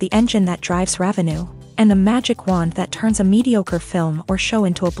 the engine that drives revenue, and the magic wand that turns a mediocre film or show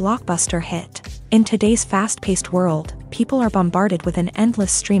into a blockbuster hit. In today's fast-paced world, people are bombarded with an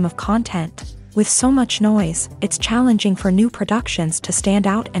endless stream of content. With so much noise, it's challenging for new productions to stand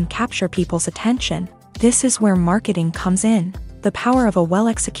out and capture people's attention. This is where marketing comes in. The power of a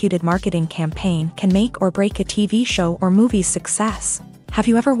well-executed marketing campaign can make or break a TV show or movie's success. Have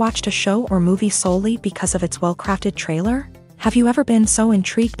you ever watched a show or movie solely because of its well-crafted trailer? Have you ever been so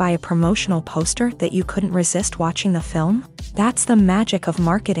intrigued by a promotional poster that you couldn't resist watching the film? That's the magic of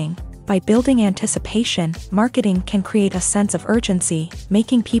marketing. By building anticipation, marketing can create a sense of urgency,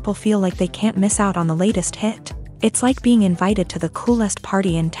 making people feel like they can't miss out on the latest hit. It's like being invited to the coolest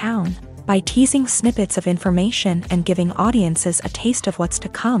party in town. By teasing snippets of information and giving audiences a taste of what's to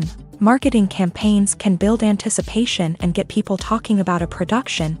come, marketing campaigns can build anticipation and get people talking about a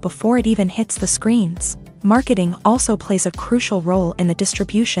production before it even hits the screens. Marketing also plays a crucial role in the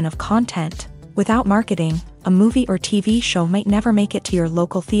distribution of content. Without marketing, a movie or TV show might never make it to your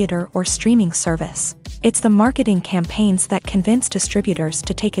local theater or streaming service. It's the marketing campaigns that convince distributors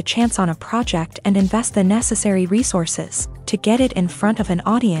to take a chance on a project and invest the necessary resources to get it in front of an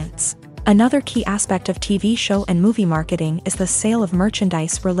audience. Another key aspect of TV show and movie marketing is the sale of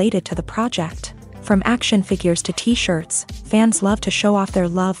merchandise related to the project. From action figures to t-shirts, fans love to show off their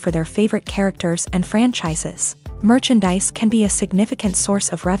love for their favorite characters and franchises. Merchandise can be a significant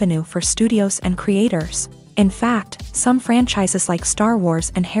source of revenue for studios and creators. In fact, some franchises like Star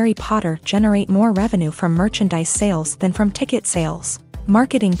Wars and Harry Potter generate more revenue from merchandise sales than from ticket sales.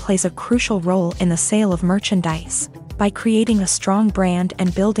 Marketing plays a crucial role in the sale of merchandise. By creating a strong brand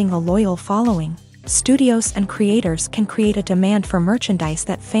and building a loyal following, studios and creators can create a demand for merchandise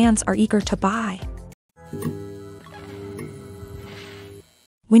that fans are eager to buy.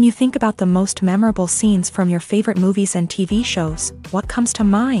 When you think about the most memorable scenes from your favorite movies and TV shows, what comes to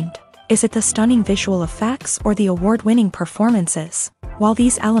mind? Is it the stunning visual effects or the award-winning performances? While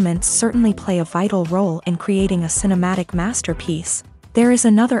these elements certainly play a vital role in creating a cinematic masterpiece, there is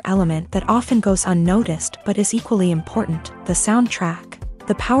another element that often goes unnoticed but is equally important: the soundtrack.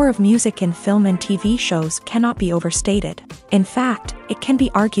 The power of music in film and TV shows cannot be overstated. In fact, it can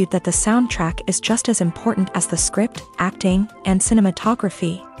be argued that the soundtrack is just as important as the script, acting, and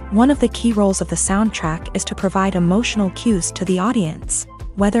cinematography. One of the key roles of the soundtrack is to provide emotional cues to the audience.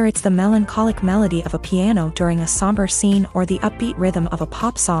 Whether it's the melancholic melody of a piano during a somber scene or the upbeat rhythm of a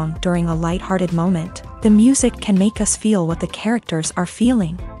pop song during a light-hearted moment, the music can make us feel what the characters are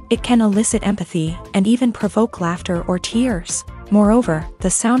feeling. It can elicit empathy and even provoke laughter or tears. Moreover, the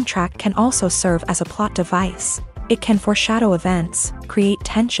soundtrack can also serve as a plot device. It can foreshadow events, create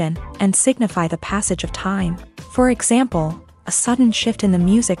tension, and signify the passage of time. For example, a sudden shift in the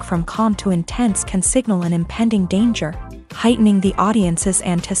music from calm to intense can signal an impending danger, heightening the audience's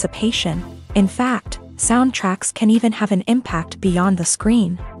anticipation. In fact, soundtracks can even have an impact beyond the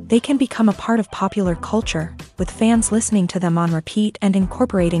screen. They can become a part of popular culture, with fans listening to them on repeat and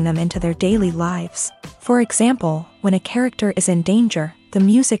incorporating them into their daily lives. For example, when a character is in danger, the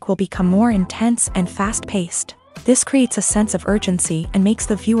music will become more intense and fast-paced. This creates a sense of urgency and makes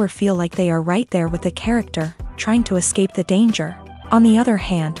the viewer feel like they are right there with the character, trying to escape the danger. On the other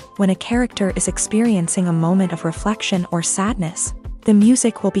hand, when a character is experiencing a moment of reflection or sadness, the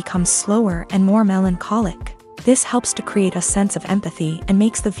music will become slower and more melancholic. This helps to create a sense of empathy and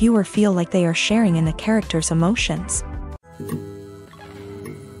makes the viewer feel like they are sharing in the character's emotions.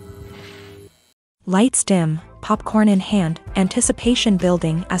 Lights dim, popcorn in hand, anticipation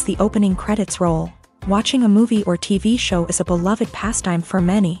building as the opening credits roll. Watching a movie or TV show is a beloved pastime for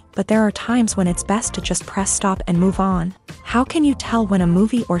many, but there are times when it's best to just press stop and move on. How can you tell when a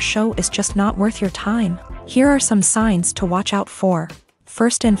movie or show is just not worth your time? Here are some signs to watch out for.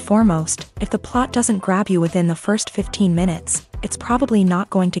 First and foremost, if the plot doesn't grab you within the first 15 minutes, it's probably not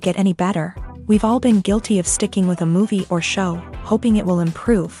going to get any better. We've all been guilty of sticking with a movie or show, hoping it will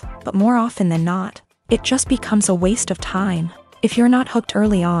improve, but more often than not, it just becomes a waste of time. If you're not hooked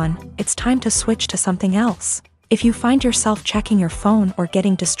early on, it's time to switch to something else. If you find yourself checking your phone or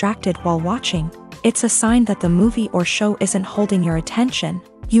getting distracted while watching, it's a sign that the movie or show isn't holding your attention.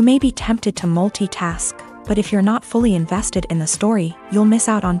 You may be tempted to multitask, but if you're not fully invested in the story, you'll miss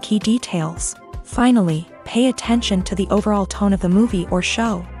out on key details. Finally, pay attention to the overall tone of the movie or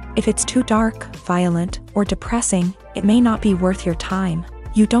show. If it's too dark, violent, or depressing, it may not be worth your time.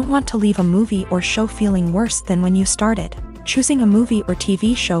 You don't want to leave a movie or show feeling worse than when you started. Choosing a movie or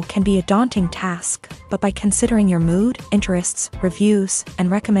TV show can be a daunting task, but by considering your mood, interests, reviews,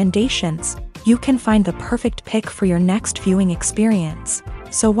 and recommendations, you can find the perfect pick for your next viewing experience.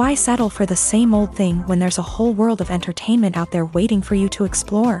 So why settle for the same old thing when there's a whole world of entertainment out there waiting for you to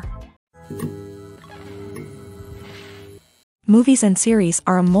explore? Movies and series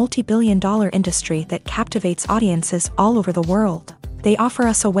are a multi-billion-dollar industry that captivates audiences all over the world. They offer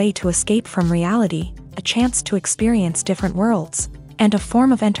us a way to escape from reality, a chance to experience different worlds, and a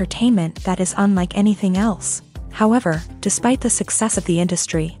form of entertainment that is unlike anything else. However, despite the success of the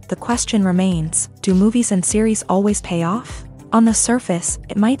industry, the question remains, do movies and series always pay off? On the surface,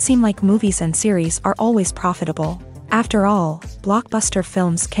 it might seem like movies and series are always profitable. After all, blockbuster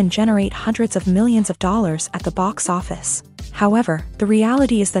films can generate hundreds of millions of dollars at the box office. However, the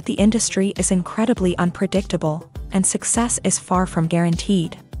reality is that the industry is incredibly unpredictable, and success is far from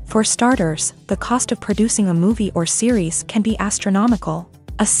guaranteed. For starters, the cost of producing a movie or series can be astronomical.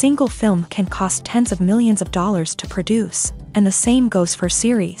 A single film can cost tens of millions of dollars to produce, and the same goes for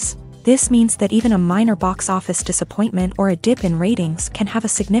series. This means that even a minor box office disappointment or a dip in ratings can have a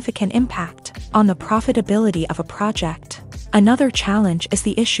significant impact on the profitability of a project. Another challenge is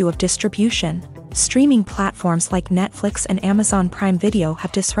the issue of distribution. Streaming platforms like Netflix and Amazon Prime Video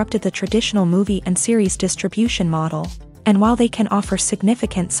have disrupted the traditional movie and series distribution model. And while they can offer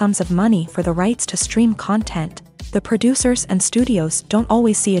significant sums of money for the rights to stream content, the producers and studios don't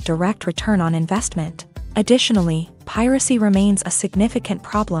always see a direct return on investment. Additionally, piracy remains a significant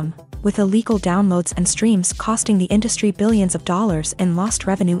problem, with illegal downloads and streams costing the industry billions of dollars in lost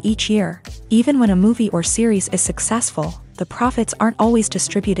revenue each year. Even when a movie or series is successful, the profits aren't always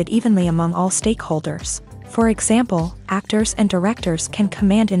distributed evenly among all stakeholders. For example, actors and directors can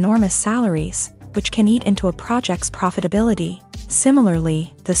command enormous salaries, which can eat into a project's profitability.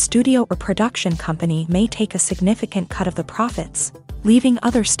 Similarly, the studio or production company may take a significant cut of the profits, leaving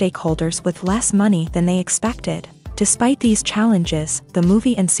other stakeholders with less money than they expected. Despite these challenges, the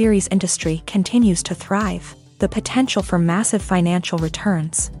movie and series industry continues to thrive. The potential for massive financial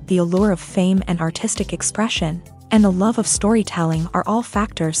returns, the allure of fame and artistic expression, and the love of storytelling are all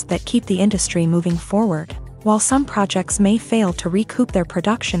factors that keep the industry moving forward. While some projects may fail to recoup their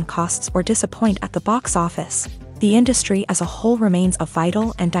production costs or disappoint at the box office, the industry as a whole remains a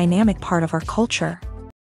vital and dynamic part of our culture.